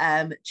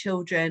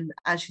 children,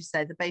 as you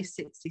say, the base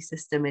 60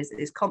 system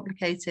is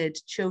complicated.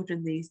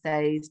 Children these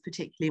days,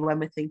 particularly when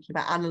we're thinking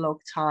about analog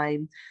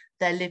time,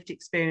 their lived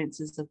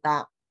experiences of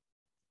that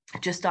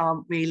just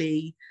aren't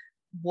really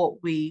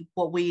what we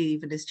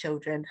even as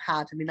children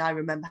had. I mean, I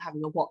remember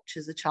having a watch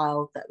as a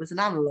child that was an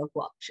analog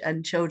watch,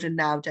 and children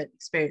now don't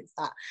experience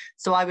that.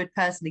 So I would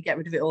personally get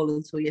rid of it all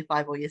until year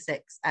 5 or year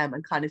 6,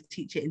 and kind of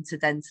teach it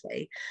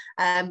incidentally.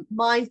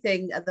 My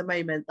thing at the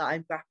moment that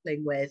I'm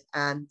grappling with,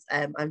 and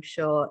I'm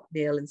sure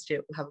Neil and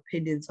Stuart will have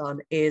opinions on,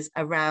 is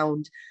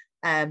around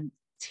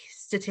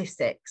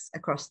statistics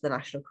across the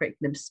national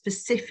curriculum,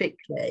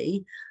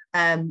 specifically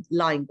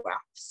line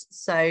graphs.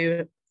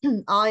 So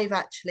I've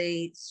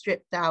actually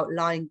stripped out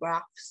line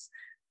graphs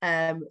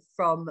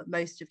from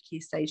most of Key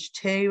Stage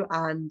 2,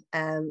 and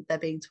they're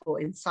being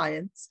taught in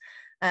science.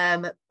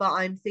 But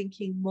I'm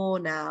thinking more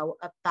now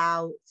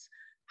about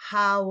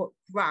how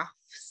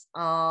graphs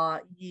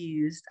are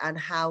used and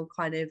how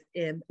kind of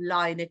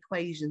line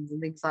equations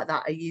and things like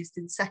that are used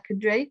in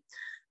secondary.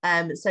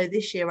 So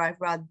this year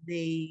I've run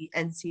the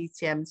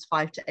NCTM's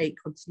 5 to 8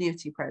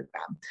 continuity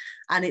programme,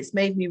 and it's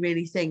made me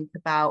really think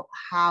about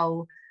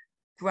how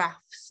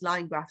graphs,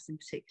 line graphs in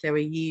particular, are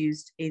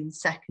used in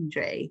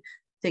secondary,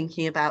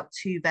 thinking about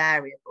two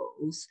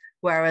variables,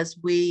 whereas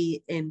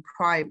we in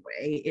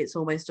primary, it's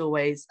almost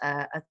always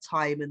a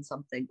time and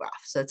something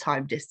graph, so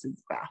time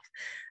distance graph.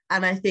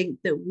 And I think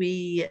that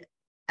we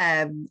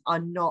are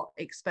not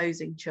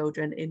exposing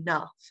children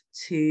enough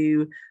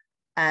to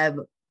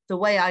the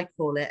way I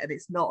call it, and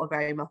it's not a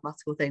very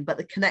mathematical thing, but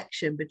the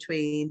connection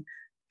between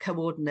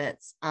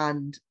coordinates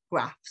and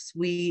graphs.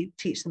 We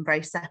teach them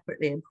very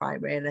separately in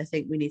primary, and I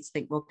think we need to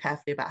think more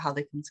carefully about how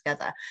they come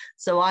together.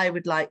 So I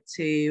would like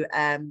to,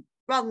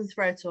 rather than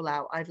throw it all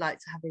out, I'd like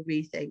to have a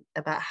rethink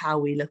about how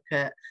we look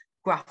at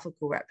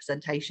graphical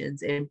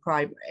representations in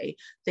primary,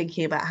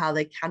 thinking about how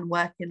they can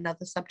work in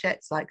other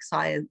subjects like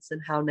science,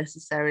 and how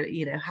necessarily,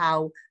 you know,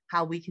 how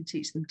we can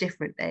teach them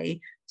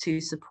differently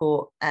to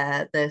support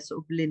the sort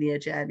of linear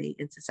journey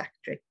into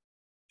secondary.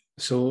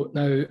 So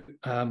now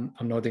I'm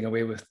nodding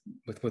away with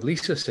what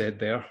Lisa said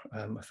there.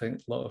 I think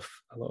a lot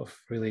of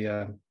really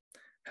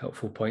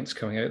helpful points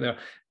coming out there.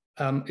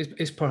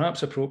 It's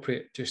perhaps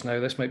appropriate just now.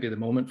 This might be the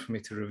moment for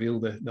me to reveal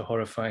the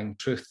horrifying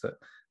truth that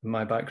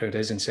my background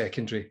is in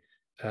secondary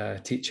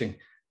teaching.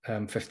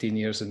 15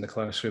 years in the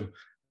classroom,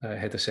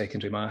 head of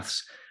secondary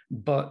maths.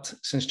 But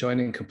since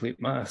joining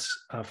Complete Maths,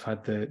 I've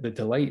had the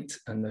delight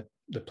and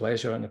the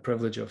pleasure and the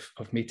privilege of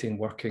meeting,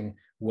 working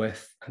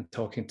with, and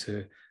talking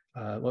to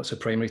lots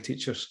of primary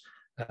teachers.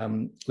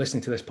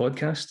 Listening to this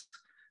podcast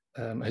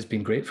has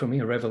been great for me,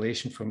 a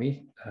revelation for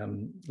me.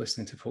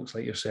 Listening to folks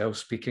like yourselves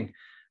speaking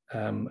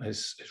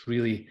has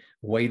really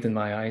widened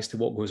my eyes to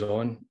what goes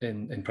on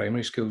in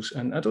primary schools.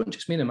 And I don't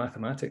just mean in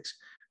mathematics,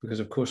 because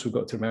of course we've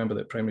got to remember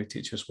that primary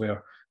teachers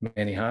wear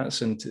many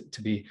hats, and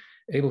to be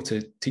able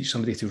to teach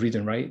somebody to read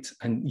and write,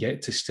 and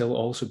yet to still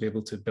also be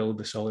able to build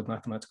the solid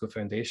mathematical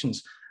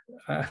foundations,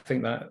 I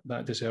think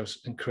that deserves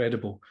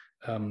incredible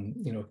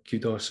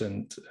kudos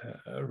and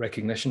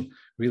recognition. It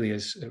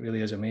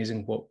really is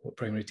amazing what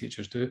primary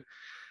teachers do.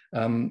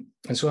 And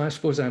so I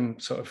suppose I'm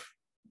sort of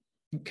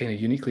kind of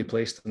uniquely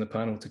placed on the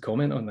panel to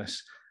comment on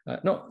this.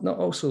 Not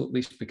also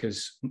least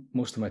because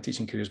most of my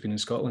teaching career has been in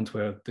Scotland,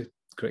 where the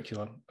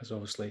curriculum is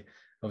obviously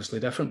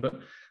different. But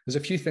there's a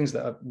few things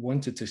that I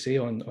wanted to say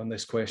on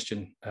this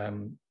question,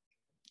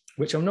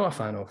 which I'm not a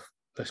fan of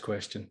this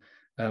question,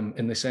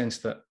 in the sense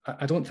that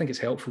I don't think it's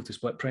helpful to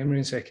split primary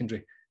and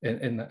secondary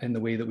in the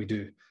way that we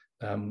do.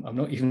 I'm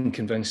not even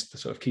convinced the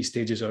sort of key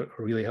stages are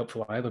really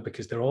helpful either,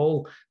 because they're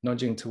all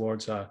nudging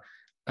towards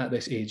at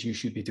this age, you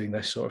should be doing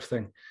this sort of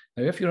thing.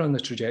 Now, if you're on the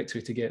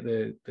trajectory to get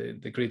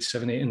the grades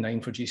 7, 8, and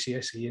 9 for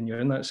GCSE, and you're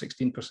in that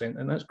 16%,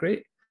 and that's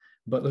great.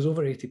 But there's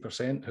over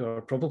 80% who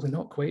are probably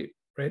not quite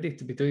ready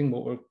to be doing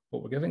what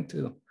we're giving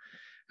to them.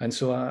 And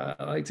so I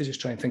like to just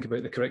try and think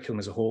about the curriculum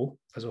as a whole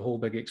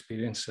big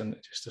experience, and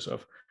just a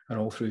sort of an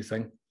all-through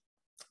thing.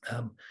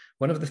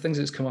 One of the things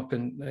that's come up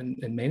in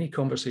many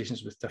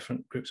conversations with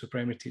different groups of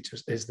primary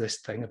teachers is this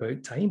thing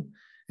about time.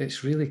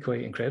 It's really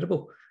quite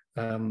incredible.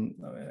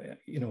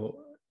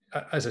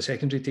 As a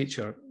secondary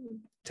teacher,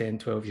 10,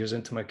 12 years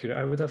into my career,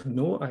 I would have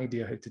no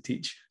idea how to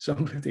teach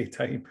somebody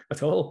time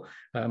at all.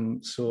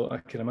 So I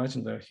can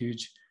imagine there are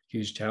huge,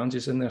 huge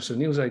challenges in there. So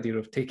Neil's idea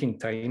of taking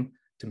time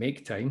to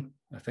make time,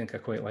 I think I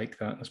quite like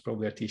that. There's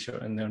probably a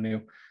t-shirt in there,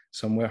 Neil,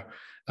 somewhere.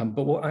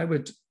 But what I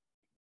would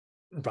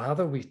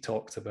rather we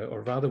talked about,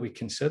 or rather we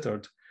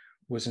considered,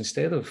 was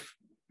instead of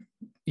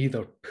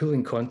either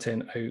pulling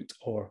content out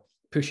or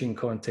pushing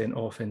content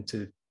off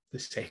into the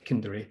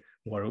secondary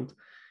world,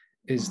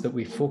 is that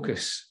we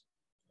focus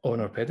on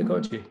our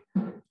pedagogy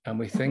and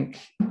we think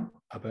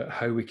about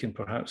how we can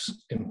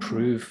perhaps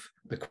improve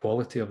the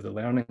quality of the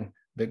learning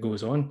that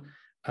goes on.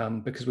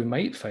 Because we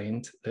might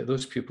find that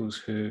those pupils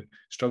who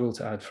struggle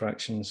to add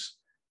fractions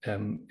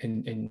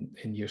in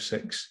year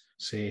 6,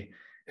 say,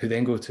 who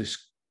then go to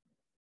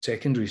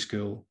secondary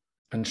school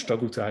and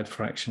struggle to add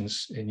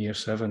fractions in year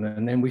 7,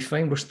 and then we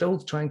find we're still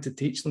trying to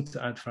teach them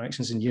to add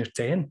fractions in year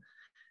 10,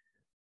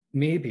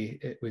 maybe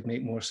it would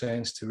make more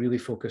sense to really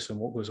focus on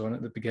what goes on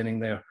at the beginning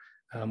there.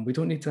 We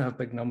don't need to have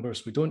big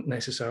numbers. We don't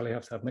necessarily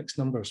have to have mixed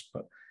numbers,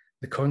 but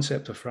the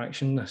concept of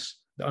fractionness,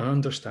 the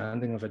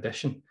understanding of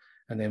addition,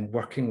 and then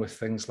working with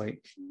things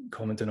like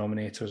common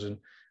denominators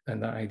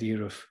and that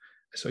idea of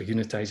sort of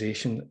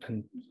unitization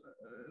and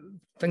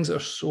things that are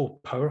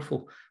so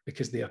powerful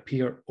because they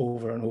appear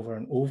over and over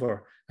and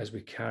over as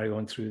we carry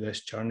on through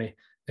this journey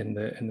in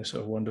the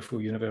sort of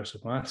wonderful universe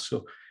of maths.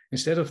 So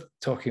instead of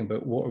talking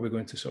about what are we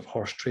going to sort of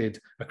horse trade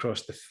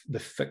across the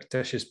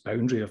fictitious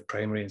boundary of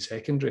primary and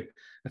secondary,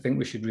 I think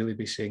we should really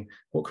be saying,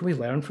 what can we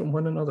learn from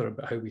one another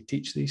about how we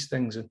teach these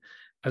things? And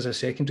as a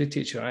secondary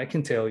teacher, I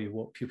can tell you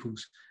what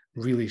pupils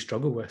really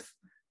struggle with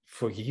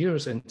for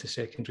years into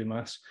secondary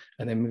maths.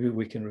 And then maybe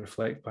we can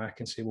reflect back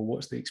and say, well,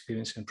 what's the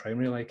experience in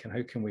primary like? And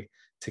how can we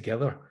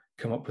together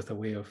come up with a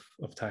way of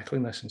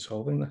tackling this and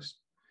solving this?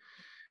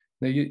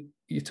 Now,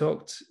 you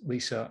talked,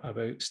 Lisa,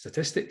 about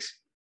statistics,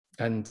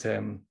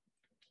 and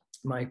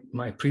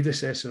my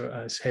predecessor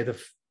as head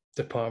of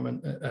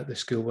department at the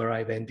school where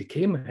I then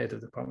became head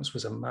of departments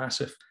was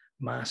a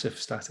massive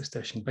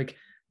statistician,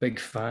 big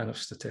fan of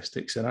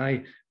statistics. And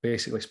I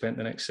basically spent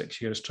the next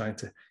 6 years trying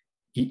to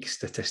eke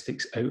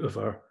statistics out of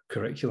our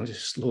curriculum,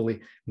 just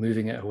slowly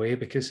moving it away,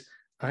 because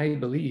I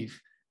believe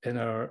in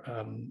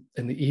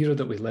the era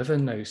that we live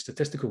in now,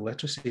 statistical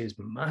literacy is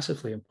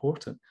massively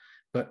important.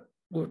 But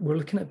we're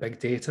looking at big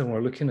data, and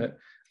we're looking at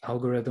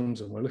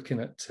algorithms, and we're looking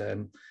at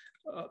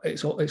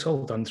it's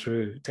all done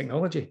through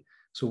technology.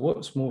 So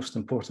what's most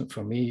important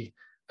for me,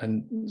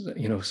 and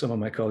some of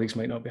my colleagues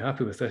might not be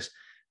happy with this,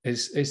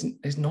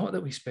 is not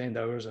that we spend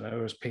hours and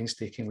hours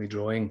painstakingly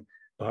drawing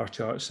bar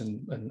charts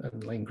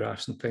and line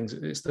graphs and things.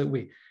 It's that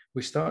we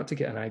start to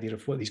get an idea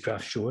of what these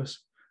graphs show us,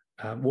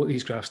 what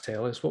these graphs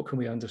tell us, what can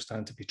we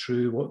understand to be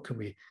true, what can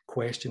we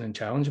question and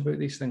challenge about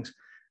these things.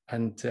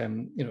 And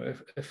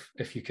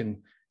if you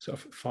can sort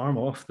of farm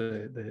off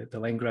the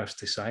line graphs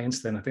to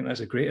science, then I think that's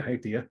a great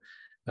idea.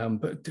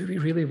 But do we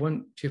really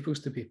want pupils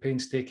to be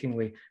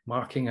painstakingly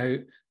marking out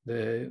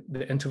the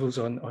intervals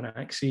on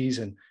axes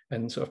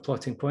and sort of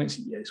plotting points?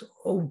 Yeah, it's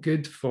all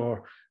good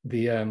for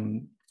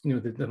the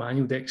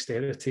manual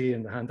dexterity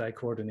and the hand-eye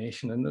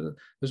coordination, and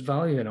there's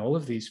value in all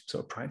of these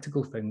sort of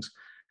practical things.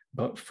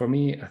 But for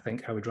me, I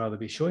think I would rather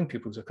be showing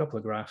pupils a couple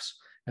of graphs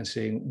and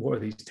saying, what are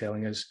these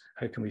telling us?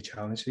 How can we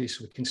challenge these?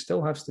 So we can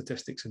still have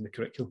statistics in the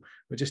curriculum,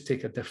 but just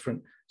take a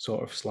different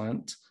sort of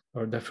slant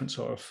or a different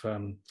sort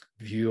of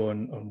view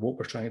on what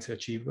we're trying to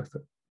achieve with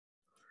it.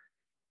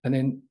 And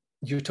then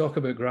your talk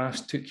about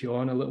graphs took you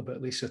on a little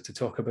bit, Lisa, to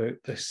talk about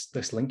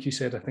this link you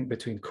said, I think,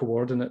 between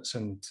coordinates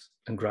and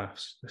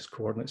graphs, this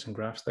coordinates and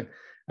graphs thing.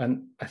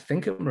 And I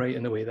think I'm right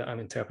in the way that I'm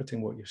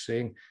interpreting what you're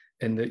saying,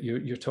 in that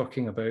you're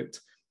talking about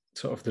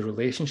sort of the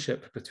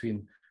relationship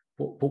between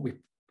what we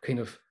kind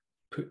of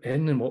put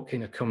in and what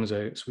kind of comes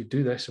out. So we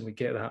do this and we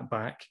get that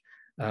back,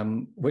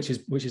 which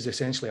is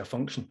essentially a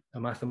function, a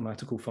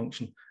mathematical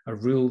function, a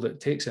rule that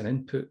takes an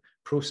input,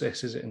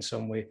 processes it in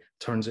some way,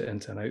 turns it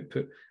into an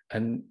output.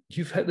 And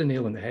you've hit the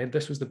nail on the head.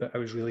 This was the bit I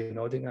was really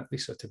nodding at,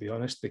 Lisa, to be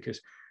honest,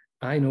 because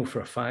I know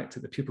for a fact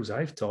that the pupils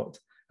I've taught,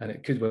 and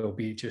it could well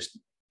be just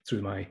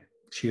through my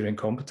sheer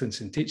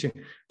incompetence in teaching,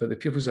 but the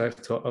pupils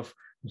I've taught have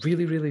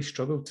really, really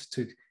struggled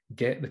to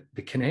get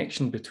the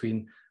connection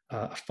between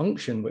a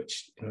function,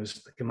 which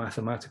is like a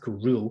mathematical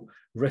rule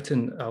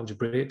written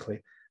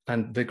algebraically,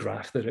 and the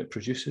graph that it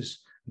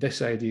produces.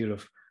 This idea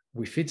of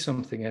we feed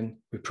something in,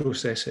 we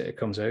process it, it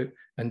comes out,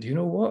 and you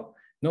know what?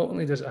 Not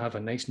only does it have a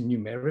nice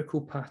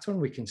numerical pattern,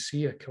 we can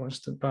see a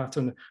constant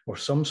pattern or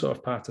some sort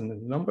of pattern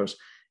in the numbers,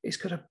 it's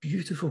got a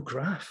beautiful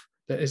graph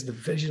that is the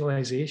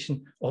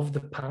visualization of the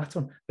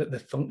pattern that the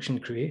function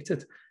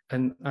created.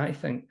 And I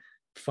think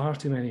far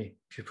too many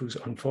pupils,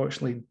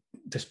 unfortunately,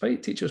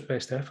 despite teachers'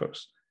 best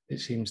efforts, it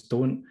seems,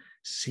 don't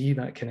see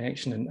that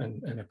connection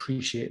and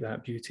appreciate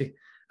that beauty.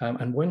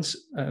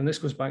 And this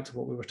goes back to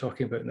what we were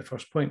talking about in the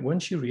first point,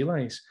 once you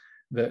realize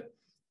that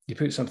you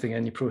put something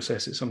in, you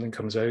process it, something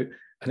comes out,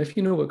 and if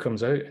you know what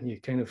comes out and you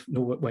kind of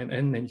know what went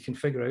in, then you can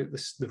figure out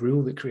the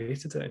rule that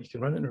created it, and you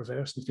can run it in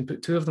reverse, and you can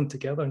put two of them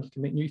together and you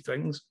can make new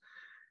things.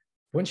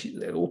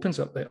 It opens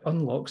up, it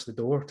unlocks the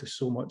door to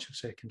so much of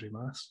secondary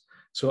maths.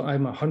 So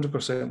I'm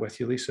 100% with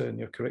you, Lisa, in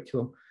your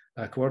curriculum.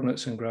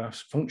 Coordinates and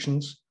graphs,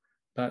 functions,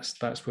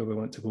 that's where we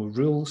want to go.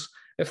 Rules,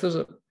 if there's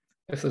a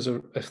this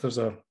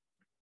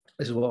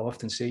is what I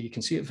often say, you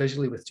can see it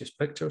visually with just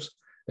pictures.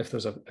 If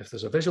there's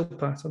a visual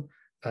pattern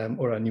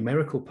or a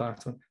numerical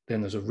pattern,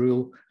 then there's a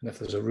rule, and if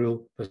there's a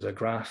rule, there's a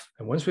graph.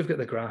 And once we've got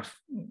the graph,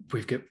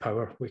 we've got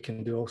power. We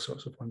can do all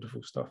sorts of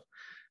wonderful stuff.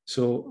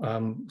 So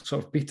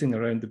sort of beating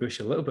around the bush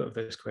a little bit of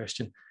this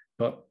question,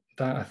 but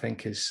that I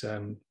think is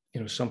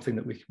something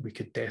that we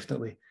could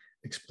definitely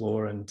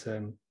explore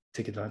and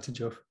take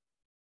advantage of.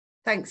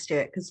 Thanks,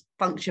 Stuart, because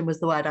function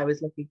was the word I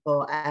was looking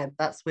for.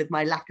 That's with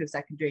my lack of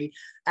secondary.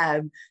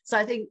 So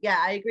I think, yeah,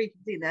 I agree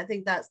completely. I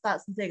think that's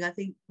the thing. I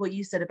think what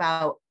you said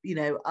about,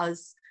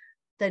 us,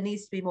 there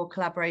needs to be more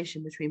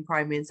collaboration between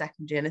primary and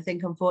secondary. And I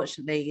think,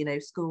 unfortunately,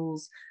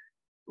 schools,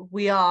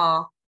 we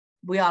are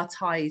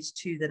tied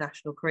to the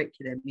national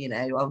curriculum,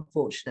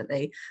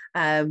 unfortunately.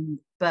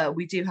 But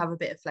we do have a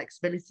bit of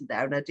flexibility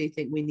there. And I do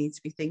think we need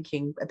to be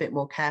thinking a bit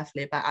more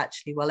carefully about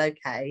actually, well,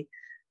 okay,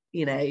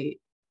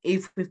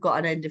 if we've got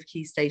an end of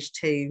Key Stage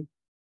 2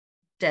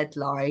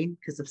 deadline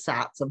because of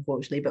SATs,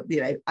 unfortunately, but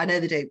I know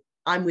they don't.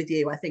 I'm with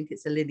you. I think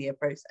it's a linear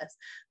process.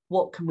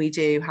 What can we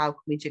do? How can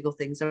we jiggle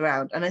things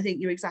around? And I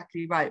think you're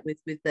exactly right with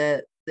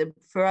the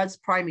for us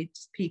primary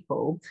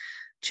people,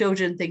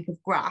 children think of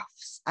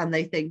graphs and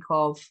they think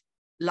of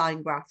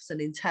line graphs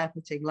and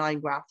interpreting line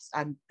graphs,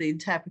 and the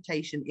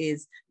interpretation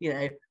is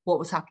what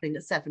was happening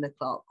at 7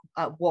 o'clock,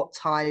 at what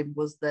time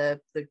was the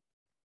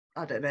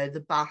I don't know, the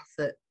bath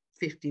at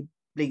 50,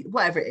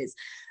 whatever it is,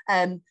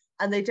 and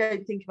they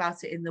don't think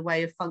about it in the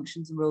way of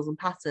functions and rules and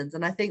patterns.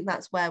 And I think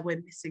that's where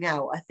we're missing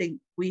out. I think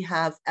we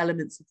have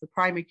elements of the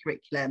primary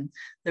curriculum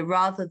that,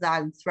 rather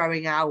than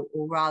throwing out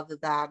or rather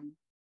than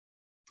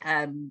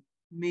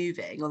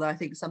moving, although I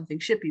think something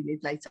should be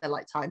moved later,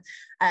 like time.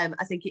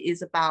 I think it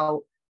is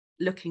about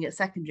looking at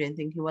secondary and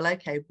thinking, well,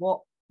 okay,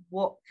 what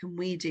can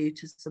we do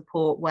to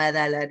support where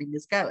their learning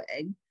is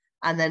going?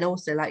 And then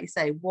also, like you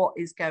say, what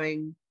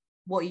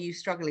are you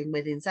struggling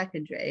with in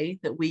secondary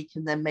that we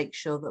can then make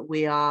sure that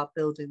we are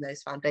building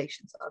those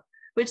foundations of,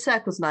 which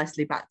circles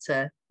nicely back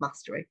to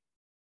mastery.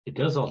 It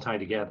does all tie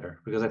together,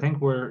 because I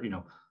think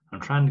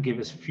I'm trying to give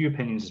as few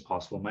opinions as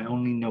possible. My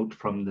only note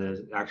from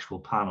the actual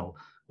panel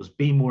was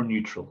be more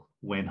neutral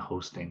when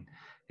hosting.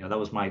 That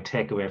was my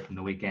takeaway from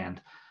the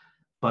weekend.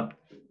 But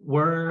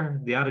were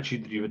the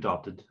attitude that you've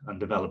adopted and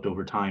developed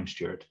over time,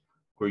 Stuart,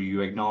 where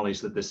you acknowledge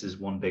that this is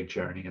one big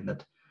journey and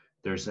that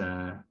there's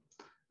a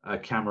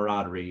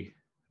camaraderie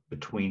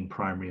between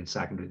primary and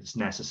secondary that's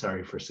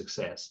necessary for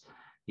success.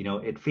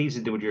 It feeds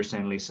into what you're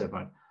saying, Lisa,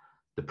 about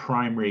the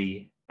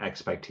primary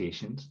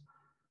expectations.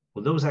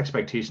 Well, those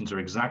expectations are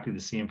exactly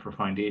the same for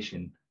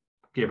foundation,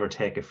 give or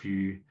take a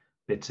few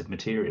bits of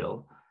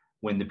material,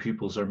 when the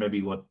pupils are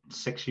maybe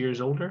 6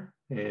 years older,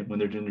 when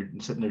they're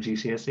sitting their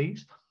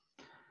GCSEs.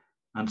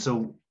 And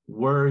so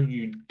where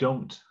you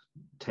don't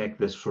take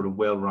this sort of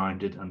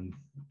well-rounded and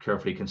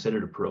carefully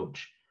considered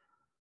approach,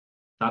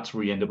 that's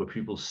where you end up with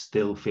pupils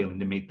still failing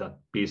to meet that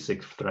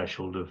basic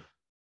threshold of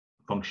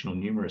functional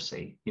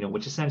numeracy,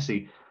 which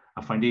essentially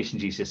a foundation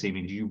GCSE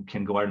means you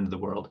can go out into the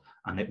world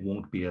and it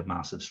won't be a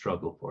massive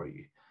struggle for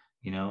you.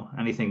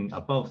 Anything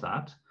above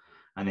that,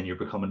 and then you're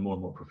becoming more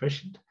and more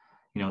proficient.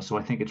 So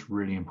I think it's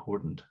really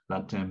important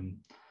that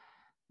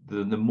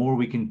the more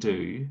we can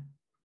do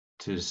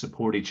to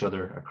support each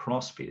other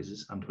across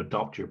phases and to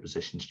adopt your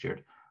position,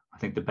 Stuart, I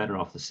think the better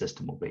off the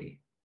system will be.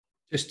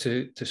 Just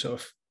to sort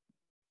of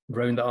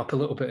round it up a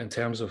little bit in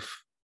terms of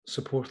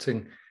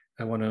supporting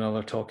one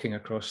another, talking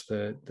across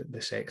the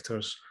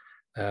sectors.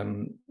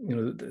 Complete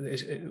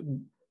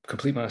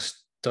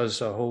Maths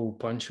does a whole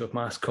bunch of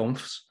maths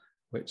confs,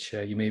 which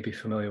you may be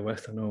familiar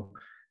with. I know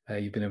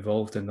you've been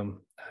involved in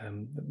them.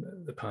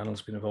 The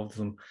panel's been involved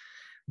in them.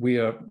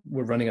 We're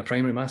running a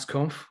primary maths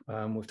conf.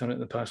 We've done it in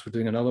the past. We're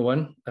doing another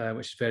one,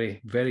 which is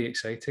very, very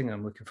exciting.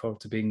 I'm looking forward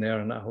to being there,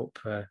 and I hope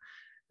as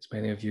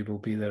many of you will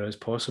be there as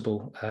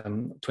possible.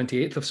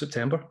 28th of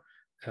September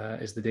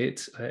is the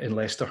date in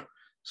Leicester.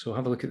 So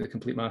have a look at the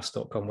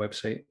completemaths.com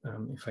website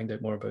and find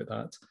out more about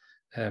that.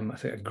 I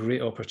think a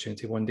great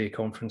opportunity, one-day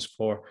conference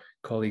for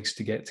colleagues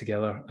to get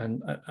together,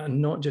 and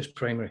not just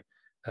primary.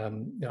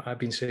 I've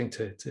been saying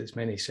to as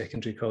many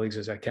secondary colleagues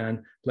as I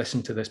can,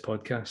 listen to this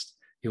podcast.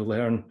 You'll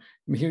learn,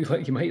 you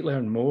might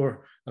learn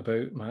more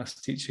about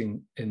maths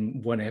teaching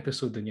in one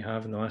episode than you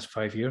have in the last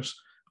 5 years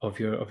of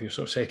your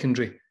sort of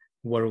secondary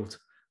world.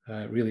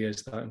 It really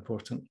is that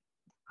important.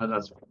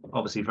 That's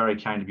obviously very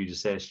kind of you to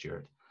say,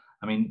 Stuart.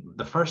 I mean,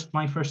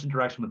 my first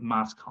interaction with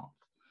MathsConf,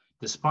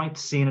 despite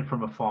seeing it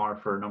from afar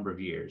for a number of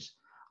years,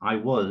 I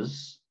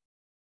was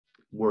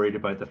worried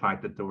about the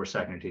fact that there were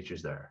secondary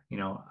teachers there.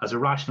 As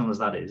irrational as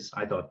that is,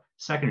 I thought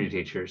secondary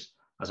teachers,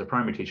 as a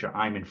primary teacher,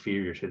 I'm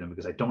inferior to them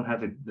because I don't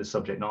have the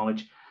subject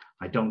knowledge.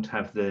 I don't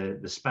have the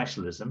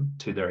specialism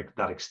to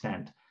that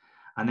extent.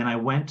 And then I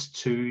went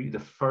to the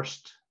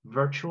first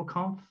virtual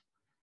conf,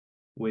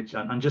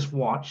 and just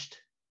watched,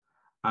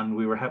 and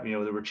we were having,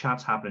 there were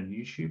chats happening on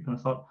YouTube, and I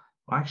thought,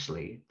 well,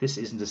 actually, this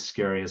isn't as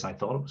scary as I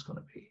thought it was going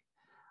to be.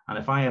 And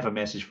if I have a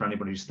message for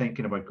anybody who's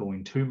thinking about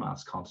going to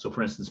MathsConf, so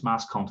for instance,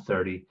 MathsConf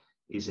 30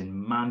 is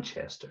in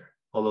Manchester,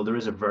 although there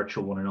is a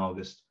virtual one in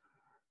August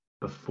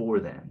before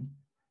then,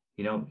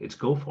 it's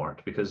go for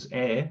it, because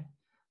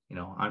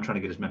I'm trying to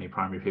get as many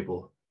primary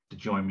people to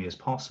join me as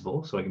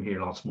possible so I can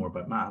hear lots more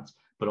about maths,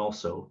 but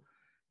also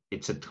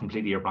it's a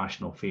completely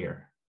irrational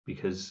fear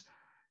because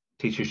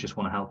teachers just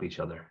want to help each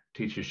other.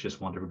 Teachers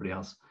just want everybody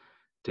else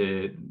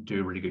to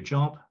do a really good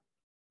job.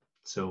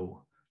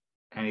 So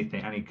any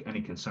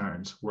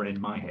concerns were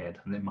in my head,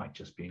 and they might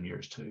just be in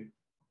yours too.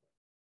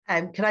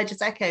 Can I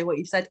just echo what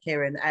you said,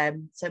 Kieran?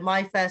 So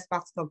my first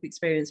MathsConf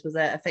experience was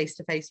a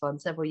face-to-face one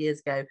several years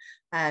ago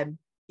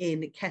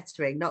in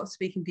Kettering, not to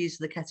be confused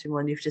with the Kettering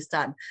one you've just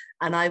done.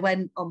 And I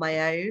went on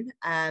my own,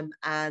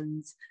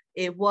 and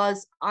it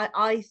was,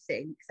 I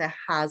think there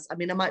has, I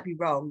mean, I might be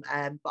wrong,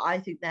 but I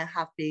think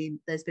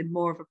there's been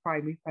more of a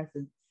primary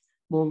presence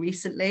more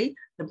recently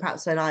than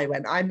perhaps when I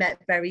went. I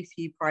met very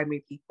few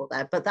primary people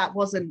there, but that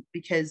wasn't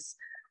because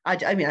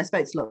I mean, I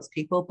spoke to lots of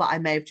people, but I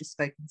may have just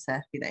spoken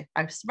to,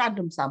 a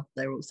random sample.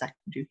 They were all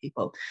secondary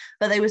people,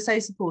 but they were so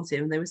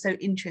supportive and they were so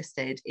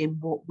interested in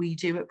what we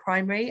do at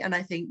primary. And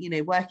I think,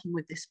 working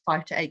with this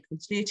 5 to 8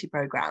 continuity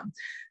program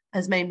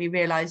has made me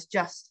realize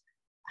just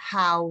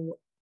how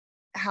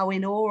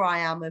in awe I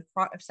am of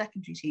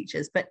secondary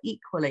teachers, but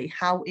equally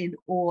how in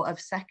awe of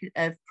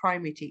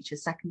primary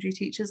teachers, secondary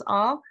teachers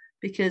are,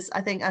 because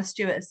I think, as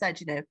Stuart has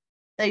said,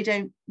 they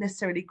don't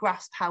necessarily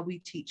grasp how we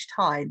teach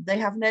time. They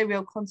have no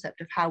real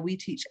concept of how we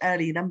teach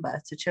early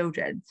number to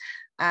children,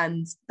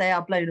 and they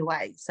are blown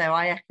away. So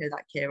I echo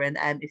that, Kieran.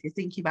 If you're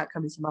thinking about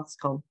coming to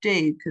MathsConf,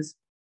 do, because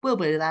we'll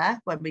be there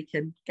when we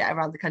can get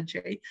around the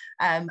country,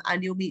 and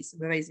you'll meet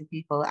some amazing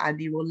people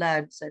and you will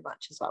learn so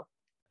much as well.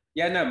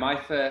 Yeah, no, my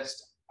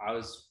first I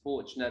was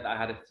fortunate that I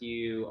had a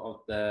few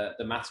of the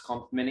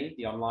MathsConf Mini,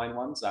 the online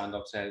ones, and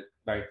obviously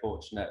very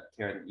fortunate,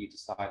 Kieran, that you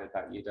decided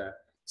that you'd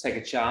take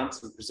a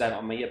chance and present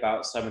on me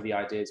about some of the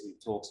ideas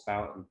we've talked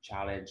about and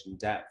challenge and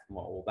depth and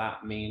what all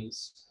that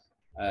means.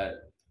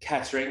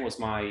 Kettering was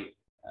my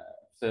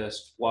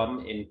first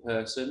one in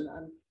person,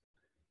 and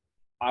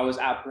I was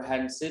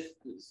apprehensive,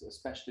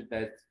 especially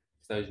for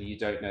those of you who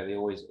don't know, they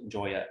always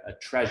enjoy a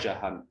treasure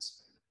hunt,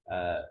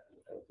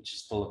 which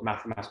is full of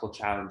mathematical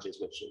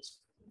challenges, which is,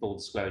 full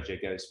disclosure,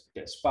 goes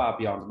far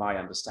beyond my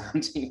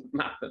understanding of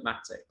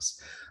mathematics.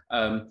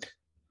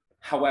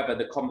 However,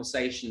 the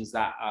conversations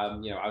that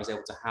I was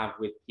able to have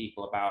with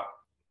people about,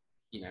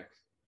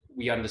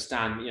 we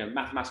understand,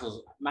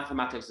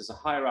 mathematics is a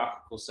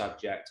hierarchical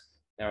subject.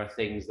 There are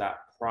things that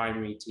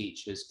primary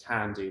teachers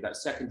can do that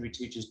secondary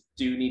teachers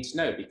do need to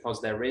know, because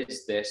there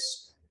is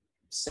this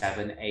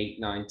 7,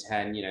 8, 9,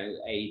 10,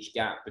 age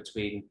gap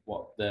between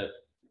what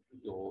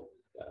your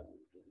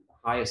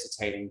highest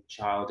attaining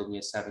child in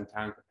year 7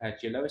 can compared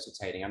to your lowest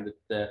attaining. And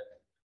the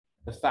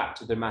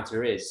fact of the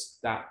matter is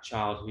that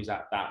child who's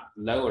at that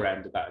lower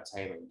end of that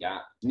attainment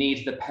gap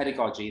needs the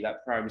pedagogy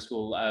that primary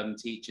school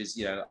teachers,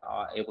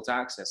 are able to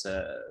access.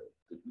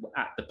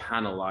 At the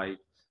panel, I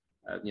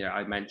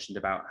mentioned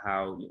about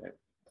how,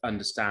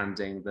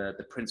 understanding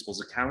the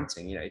principles of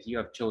counting. If you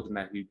have children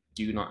there who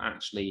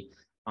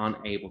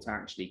aren't able to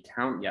actually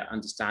count yet,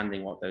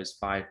 understanding what those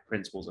 5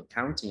 principles of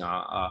counting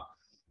are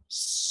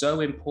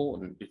so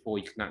important before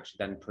you can actually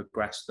then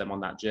progress them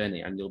on that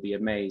journey. And you'll be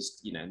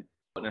amazed, and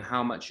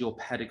how much your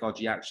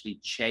pedagogy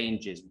actually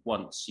changes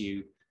once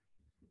you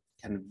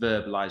can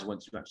verbalize,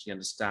 once you actually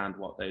understand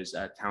what those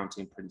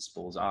counting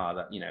principles are.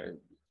 That, it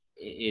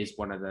is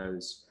one of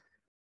those,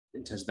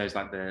 in terms of those,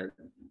 like the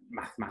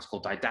mathematical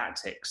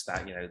didactics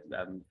that,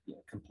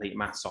 Complete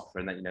Maths offer,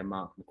 and that,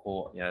 Mark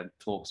McCourt,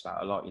 talks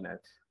about a lot.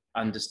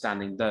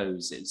 Understanding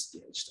those, it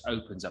just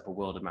opens up a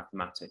world of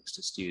mathematics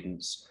to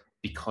students,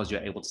 because you're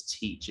able to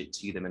teach it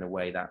to them in a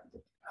way that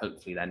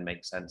hopefully then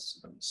makes sense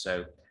to them.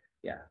 So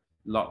yeah,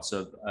 lots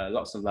of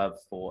love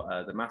for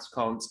the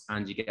MathsCons,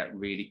 and you get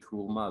really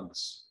cool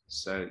mugs.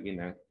 So,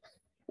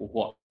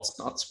 what's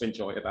not to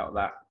enjoy about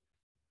that?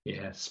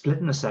 Yeah,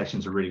 splitting the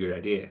sessions is a really good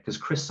idea, because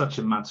Chris Such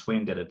and Matt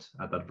Swain did it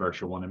at that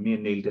virtual one, and me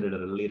and Neil did it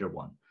at a later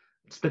one.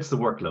 It splits the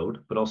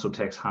workload, but also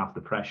takes half the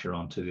pressure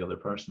onto the other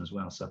person as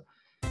well. So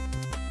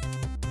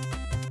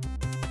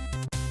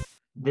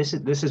this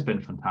has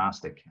been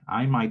fantastic.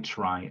 I might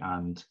try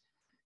and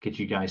get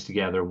you guys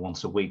together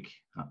once a week,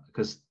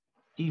 because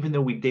even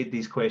though we did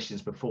these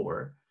questions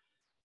before,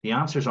 the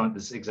answers aren't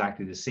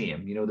exactly the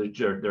same.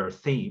 There are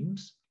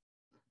themes,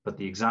 but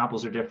the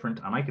examples are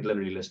different. And I could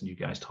literally listen to you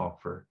guys talk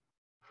for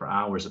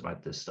hours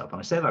about this stuff. And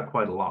I say that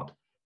quite a lot,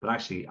 but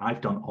actually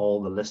I've done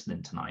all the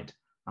listening tonight,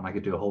 and I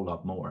could do a whole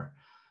lot more.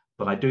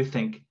 But I do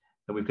think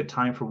that we've got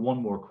time for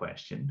one more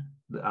question.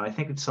 And I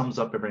think it sums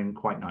up everything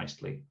quite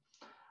nicely.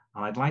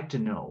 And I'd like to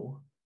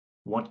know,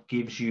 what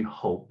gives you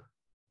hope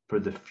for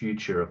the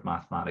future of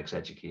mathematics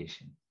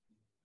education?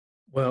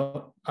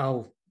 Well,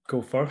 I'll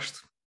go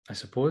first, I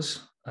suppose.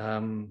 We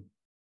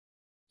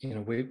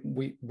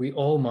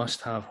all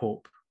must have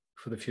hope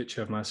for the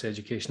future of maths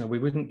education. We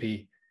wouldn't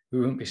be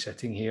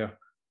sitting here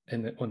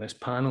on this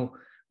panel.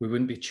 We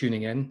wouldn't be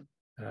tuning in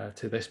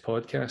to this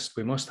podcast.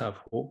 We must have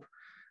hope,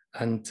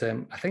 and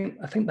I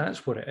think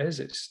that's what it is.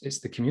 It's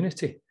the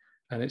community,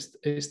 and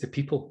it's the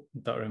people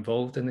that are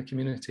involved in the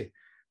community,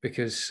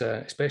 because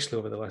especially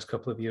over the last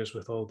couple of years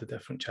with all the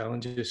different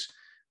challenges,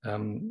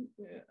 and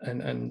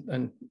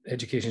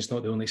education is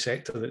not the only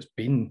sector that's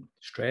been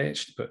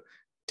stretched, but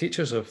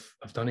teachers have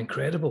done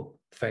incredible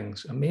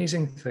things,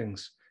 amazing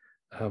things.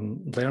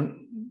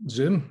 Learn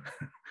Zoom,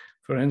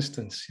 for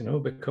instance,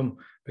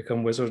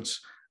 become wizards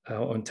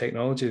on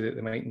technology that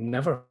they might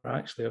never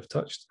actually have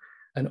touched,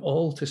 and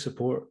all to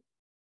support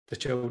the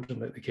children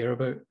that they care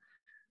about.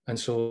 And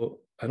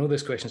so I know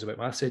this question is about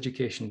maths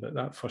education, but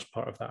that first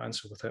part of that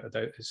answer, without a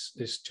doubt,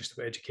 is just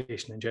about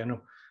education in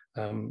general.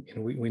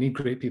 We need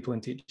great people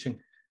in teaching.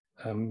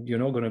 You're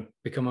not going to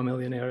become a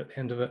millionaire at the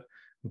end of it,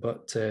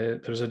 but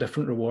there's a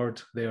different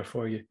reward there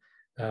for you.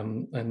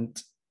 And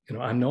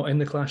I'm not in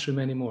the classroom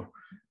anymore,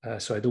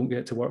 so I don't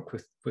get to work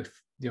with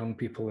young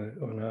people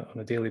on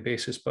a daily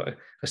basis. But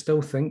I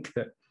still think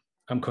that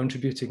I'm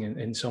contributing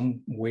in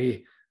some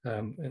way,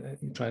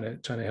 trying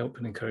to help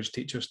and encourage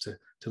teachers to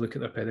look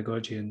at their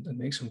pedagogy and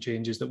make some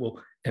changes that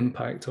will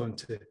impact on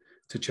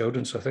to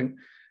children. So I think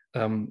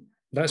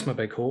that's my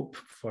big hope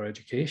for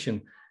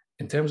education.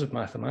 In terms of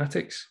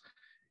mathematics,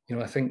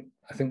 I think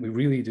we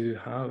really do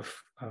have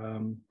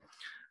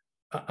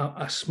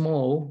a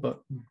small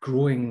but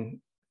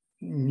growing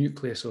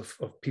nucleus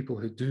of people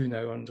who do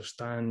now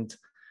understand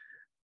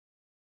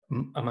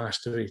a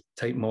mastery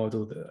type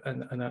model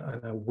and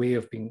a way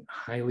of being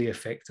highly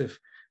effective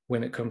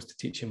when it comes to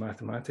teaching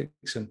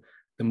mathematics. And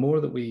the more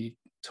that we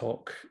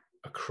talk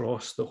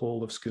across the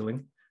whole of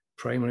schooling,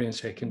 primary and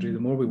secondary, the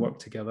more we work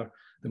together,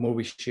 the more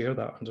we share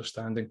that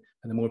understanding,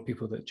 and the more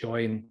people that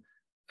join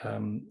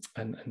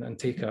and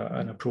take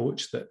an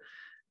approach that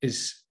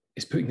is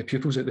putting the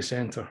pupils at the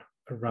centre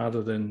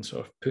rather than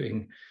sort of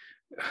putting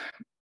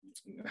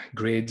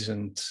grades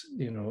and,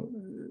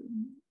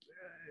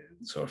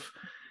 sort of,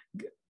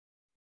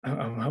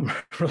 I'm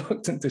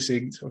reluctant to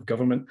say sort of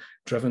government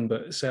driven,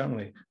 but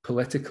certainly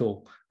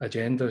political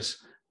agendas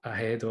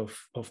ahead of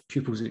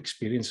pupils'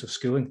 experience of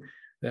schooling.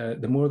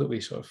 The more that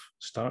we sort of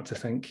start to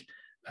think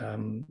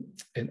in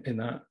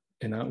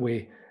that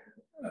way,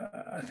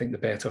 I think the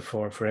better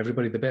for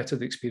everybody. The better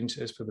the experience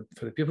is for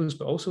the pupils,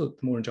 but also the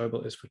more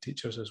enjoyable it is for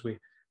teachers as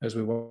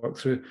we work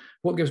through.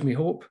 What gives me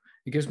hope?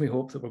 It gives me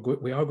hope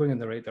that we are going in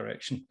the right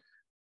direction.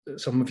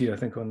 Some of you, I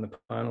think, on the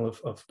panel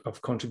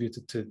have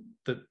contributed to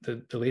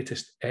the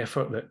latest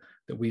effort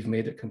that we've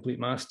made at Complete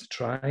Maths to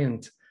try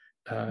and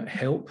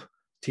help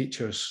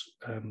teachers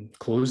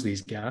close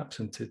these gaps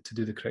and to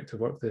do the corrective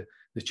work.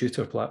 The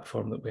tutor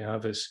platform that we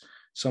have is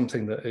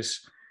something that is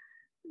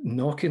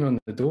knocking on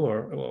the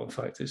door. Well, in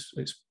fact, it's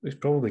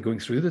probably going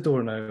through the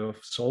door now of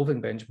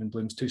solving Benjamin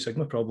Bloom's 2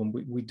 Sigma problem.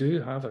 We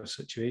do have a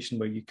situation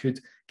where you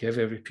could give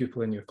every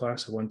pupil in your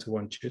class a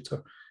one-to-one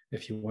tutor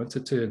if you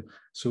wanted to. And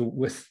so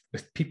with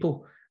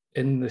people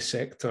in the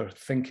sector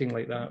thinking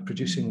like that,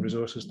 producing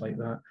resources like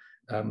that,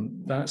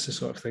 that's the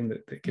sort of thing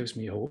that gives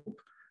me hope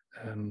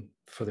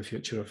for the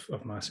future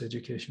of maths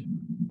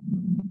education.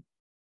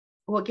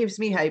 What gives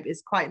me hope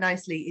is quite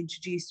nicely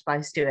introduced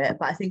by Stuart,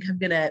 but I think I'm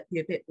going to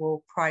be a bit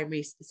more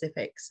primary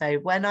specific. So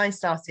when I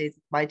started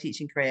my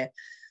teaching career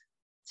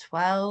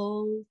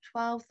 13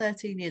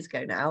 years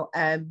ago now,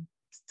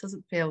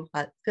 doesn't feel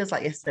like, feels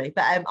like yesterday,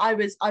 but I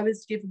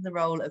was given the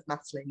role of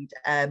maths lead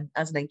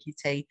as an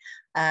NQT.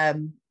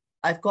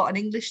 I've got an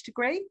English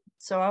degree,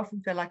 so I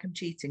often feel like I'm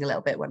cheating a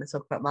little bit when I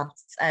talk about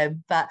maths,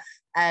 but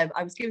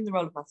I was given the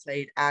role of maths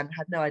lead and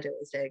had no idea what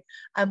I was doing.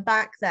 And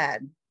back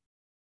then,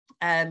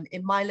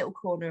 in my little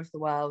corner of the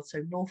world,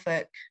 so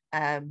Norfolk,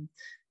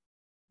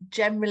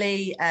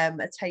 generally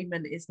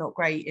attainment is not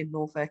great in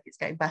Norfolk. It's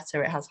getting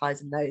better, it has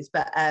highs and lows,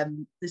 but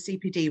the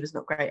CPD was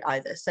not great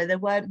either. So there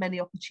weren't many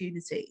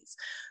opportunities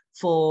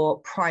for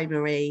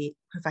primary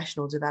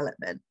professional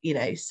development.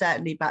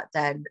 Certainly back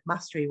then,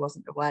 mastery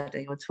wasn't a word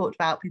anyone talked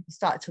about. People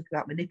started talking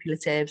about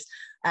manipulatives,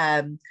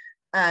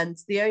 and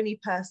the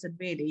only person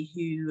really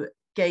who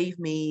gave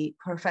me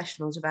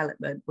professional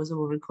development was a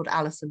woman called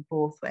Alison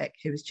Borthwick,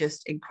 who was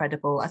just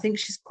incredible. I think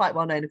she's quite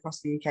well known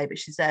across the UK, but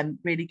she's a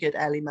really good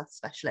early maths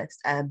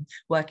specialist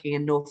working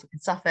in Norfolk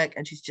and Suffolk,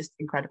 and she's just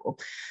incredible.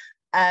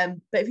 But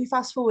if you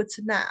fast forward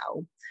to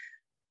now,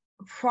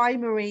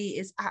 primary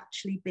is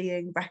actually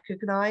being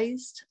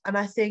recognised, and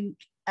I think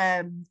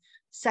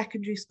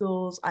secondary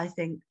schools, I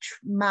think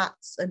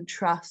maths and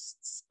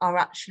trusts are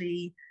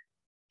actually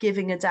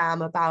giving a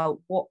damn about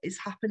what is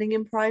happening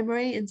in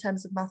primary in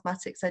terms of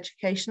mathematics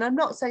education. I'm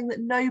not saying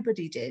that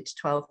nobody did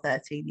 12,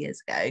 13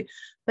 years ago,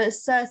 but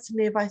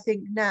certainly if I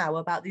think now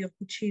about the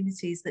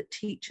opportunities that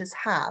teachers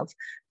have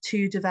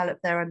to develop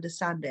their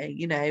understanding,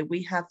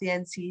 we have the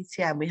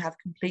NCETM, we have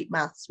Complete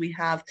Maths, we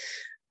have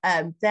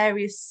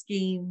various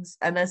schemes,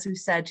 and as we've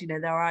said,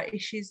 there are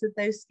issues with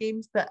those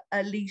schemes, but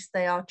at least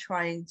they are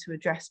trying to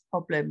address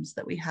problems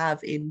that we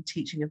have in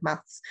teaching of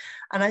maths.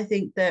 And I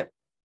think that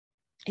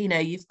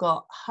you've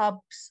got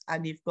hubs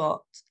and you've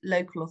got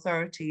local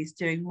authorities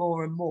doing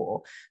more and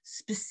more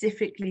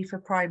specifically for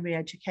primary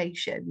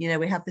education.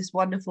 We have this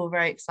wonderful,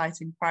 very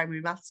exciting primary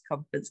maths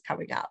conference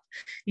coming up.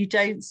 You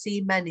don't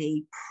see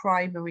many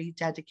primary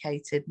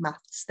dedicated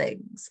maths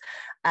things,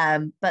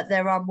 but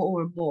there are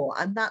more and more.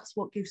 And that's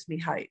what gives me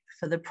hope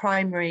for the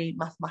primary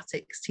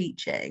mathematics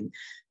teaching.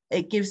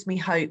 It gives me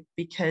hope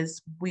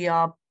because we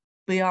are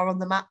on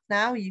the map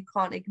now. You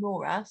can't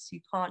ignore us. You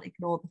can't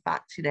ignore the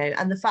fact,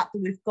 and the fact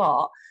that we've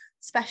got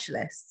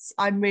specialists.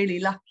 I'm really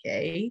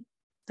lucky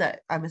that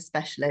I'm a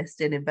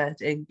specialist in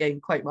inverting,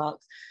 going quote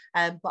marks,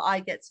 but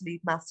I get to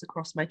lead maths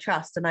across my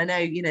trust. And I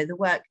know, the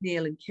work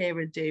Neil and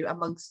Kieran do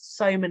amongst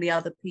so many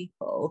other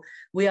people.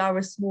 We are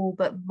a small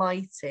but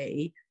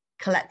mighty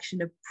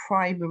collection of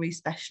primary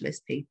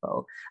specialist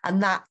people,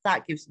 and that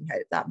gives me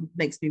hope. That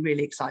makes me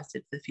really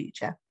excited for the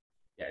future.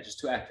 Yeah, just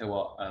to echo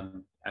what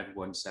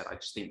everyone said, I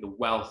just think the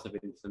wealth of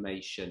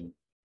information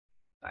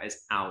that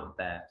is out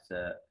there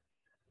for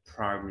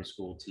primary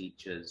school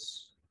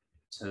teachers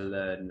to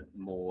learn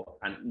more,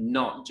 and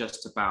not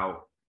just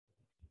about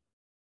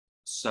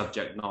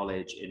subject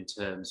knowledge in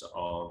terms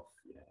of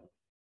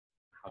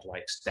how do I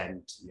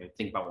extend,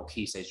 think about what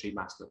Key Stage 3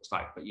 maths looks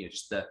like, but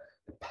just the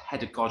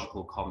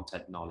pedagogical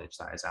content knowledge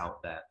that is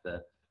out there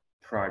for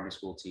primary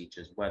school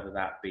teachers, whether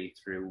that be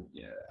through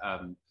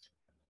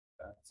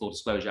full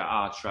disclosure,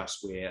 our trust,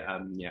 where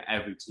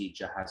every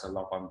teacher has a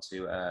log on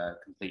to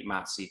Complete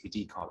Maths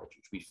CPD College,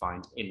 which we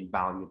find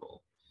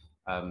invaluable.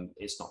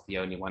 It's not the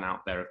only one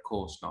out there, of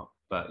course not,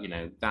 but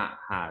that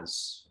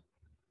has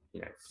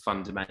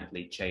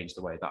fundamentally changed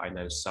the way that I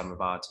know some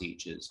of our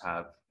teachers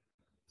have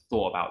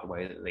thought about the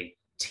way that they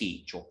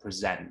teach or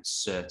present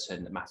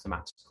certain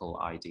mathematical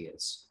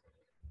ideas.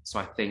 So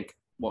I think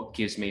what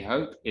gives me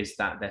hope is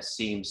that there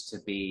seems to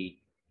be,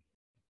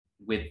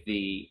 with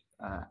the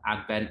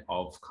advent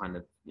of kind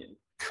of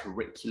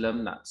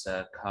curriculum that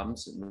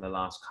comes in the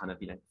last kind of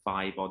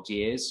 5 odd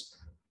years,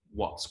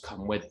 what's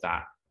come with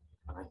that,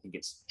 and I think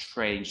it's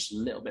changed a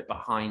little bit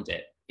behind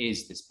it,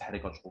 is this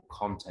pedagogical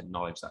content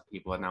knowledge that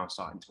people are now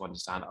starting to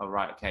understand. Oh,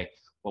 right, okay,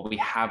 well, we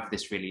have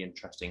this really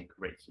interesting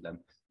curriculum.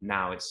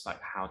 Now it's like,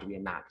 how do we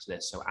enact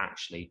this so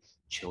actually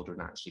children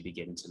actually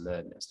begin to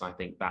learn this? And I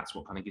think that's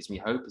what kind of gives me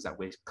hope, is that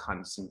we're kind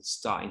of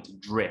starting to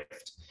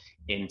drift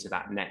into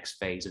that next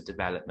phase of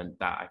development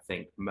that I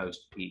think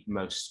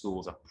most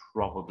schools are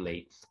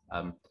probably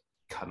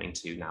coming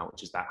to now,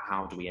 which is that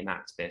how do we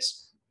enact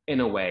this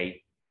in a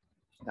way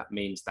that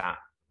means that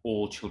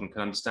all children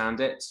can understand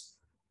it?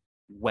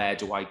 Where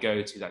do I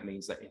go to? That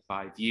means that if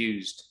I've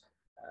used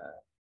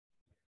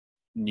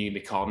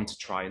Numicon to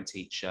try and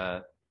teach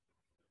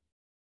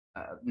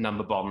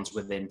number bonds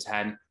within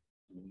 10,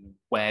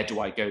 where do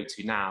I go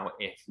to now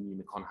if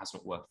Numicon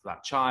hasn't worked for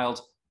that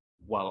child?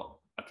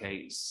 Well,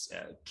 okay,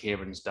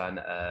 Kieran's done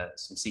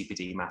some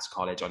CPD Maths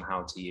College on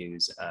how to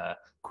use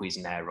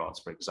Cuisenaire rods,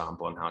 for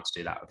example, and how to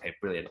do that. Okay,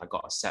 brilliant. I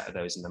got a set of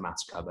those in the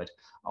maths cupboard.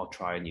 I'll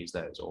try and use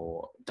those,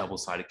 or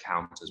double-sided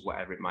counters,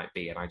 whatever it might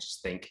be. And I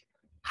just think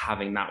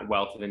having that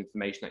wealth of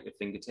information at your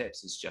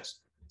fingertips is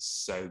just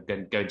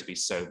going to be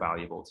so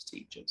valuable to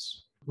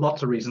teachers.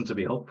 Lots of reasons to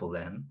be hopeful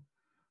then.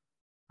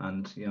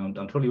 And, you know, I'm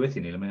totally with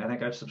you, Neil. I mean, I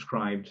think I've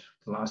subscribed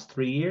the last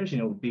 3 years, you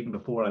know, even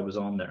before I was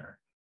on there,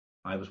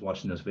 I was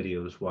watching those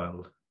videos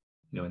while,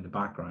 you know, in the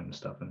background and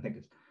stuff. And I think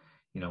it's,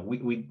 you know,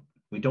 we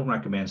don't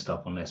recommend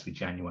stuff unless we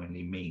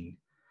genuinely mean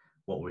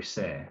what we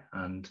say.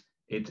 And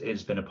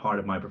it's been a part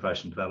of my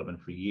professional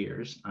development for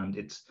years. And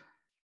it's,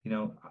 you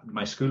know,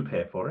 my school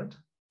pay for it,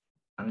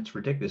 and it's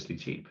ridiculously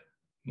cheap,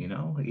 you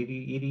know,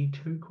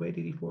 82 quid,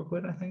 84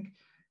 quid, I think,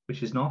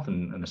 which is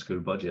nothing in a school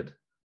budget.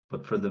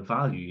 But for the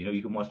value, you know,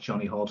 you can watch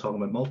Johnny Hall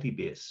talking about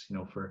multi-base, you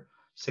know, for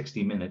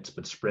 60 minutes,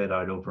 but spread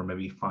out over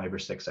maybe 5 or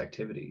 6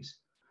 activities.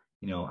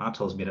 You know,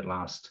 Atol's made it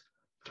last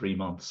 3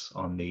 months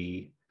on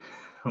the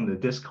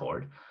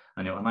Discord.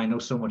 I know, and I know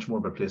so much more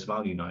about place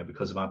value now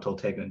because of Atol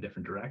taking in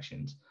different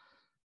directions.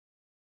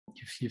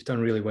 You've done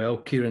really well,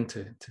 Kieran,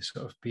 to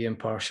sort of be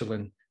impartial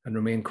and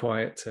remain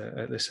quiet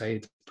at the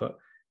side. But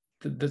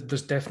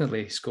there's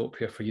definitely scope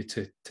here for you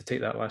to take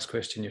that last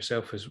question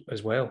yourself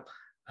as well,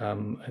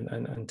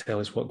 and tell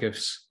us what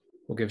gives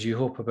you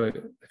hope about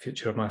the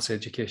future of maths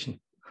education.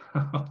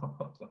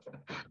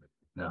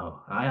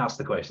 No, I ask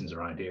the questions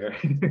around here.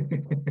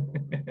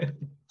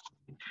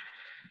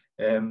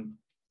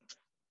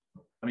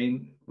 I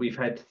mean, we've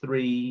had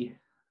 3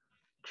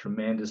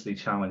 tremendously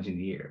challenging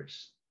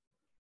years,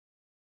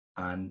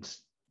 and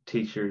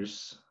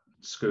teachers,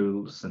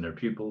 schools and their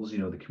pupils, you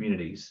know, the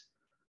communities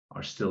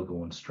are still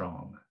going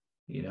strong.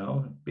 You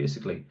know,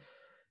 basically,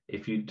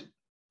 if you'd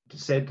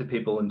said to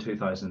people in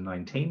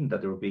 2019 that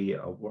there would be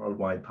a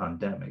worldwide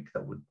pandemic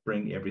that would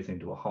bring everything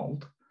to a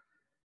halt,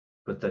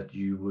 but that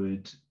you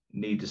would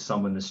need to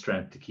summon the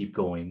strength to keep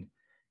going,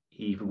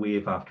 even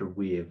wave after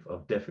wave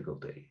of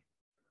difficulty,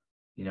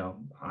 you know,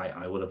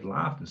 I would have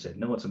laughed and said,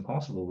 no, it's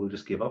impossible. We'll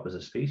just give up as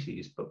a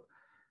species. But,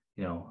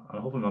 you know, I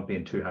hope I'm not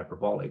being too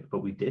hyperbolic, but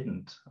we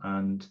didn't.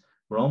 And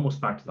we're almost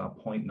back to that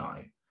point now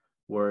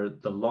where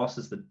the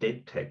losses that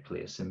did take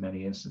place in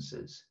many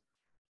instances,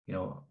 you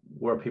know,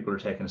 where people are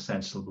taking a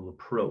sensible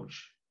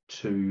approach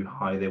to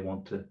how they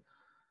want to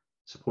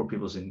support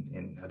people's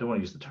in I don't want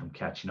to use the term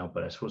catching up,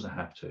 but I suppose I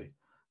have to,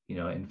 you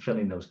know, in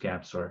filling those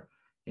gaps or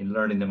in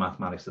learning the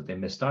mathematics that they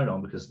missed out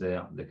on because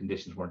the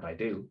conditions weren't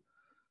ideal.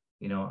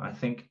 You know,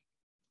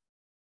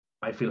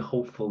 I feel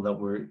hopeful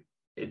that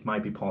it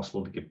might be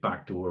possible to get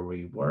back to where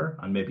we were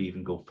and maybe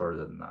even go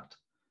further than that.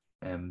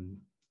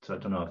 So I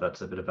don't know if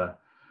that's a bit of a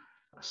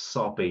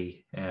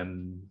soppy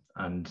and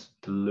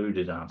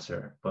deluded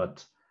answer,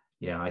 but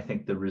yeah, I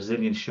think the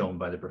resilience shown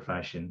by the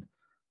profession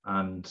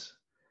and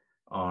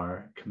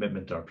our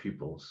commitment to our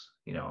pupils,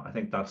 you know, I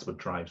think that's what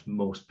drives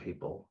most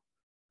people.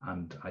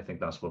 And I think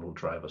that's what will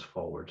drive us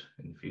forward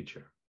in the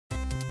future.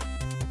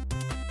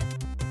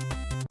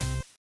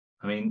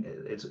 I mean,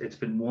 it's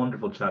been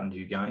wonderful chatting to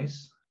you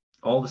guys.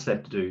 All that's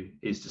left to do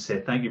is to say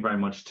thank you very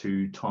much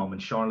to Tom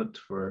and Charlotte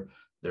for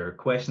their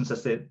questions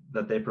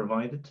that they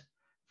provided.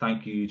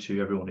 Thank you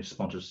to everyone who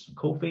sponsors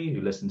Ko-fi,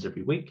 who listens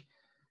every week.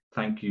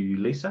 Thank you,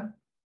 Lisa.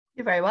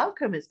 You're very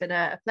welcome. It's been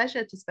a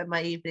pleasure to spend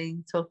my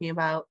evening talking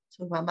about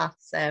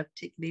maths,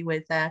 particularly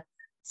with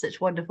such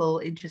wonderful,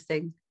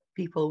 interesting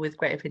people with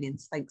great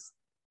opinions. Thanks.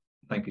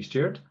 Thank you,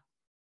 Stuart.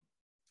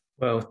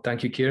 Well,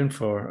 thank you, Kieran,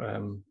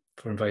 for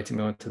inviting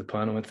me onto the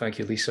panel, and thank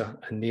you, Lisa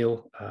and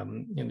Neil.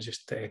 You know,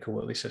 just to echo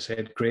what Lisa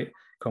said, great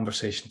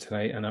conversation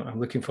tonight, and I'm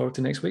looking forward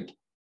to next week.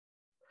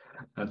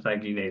 And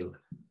thank you, Neil.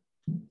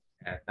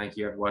 Thank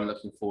you, everyone.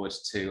 Looking forward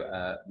to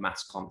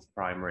MathsConf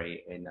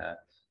Primary in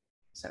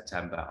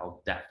September.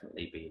 I'll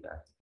definitely be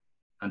there.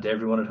 And to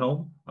everyone at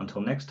home,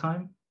 until next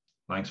time,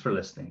 thanks for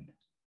listening.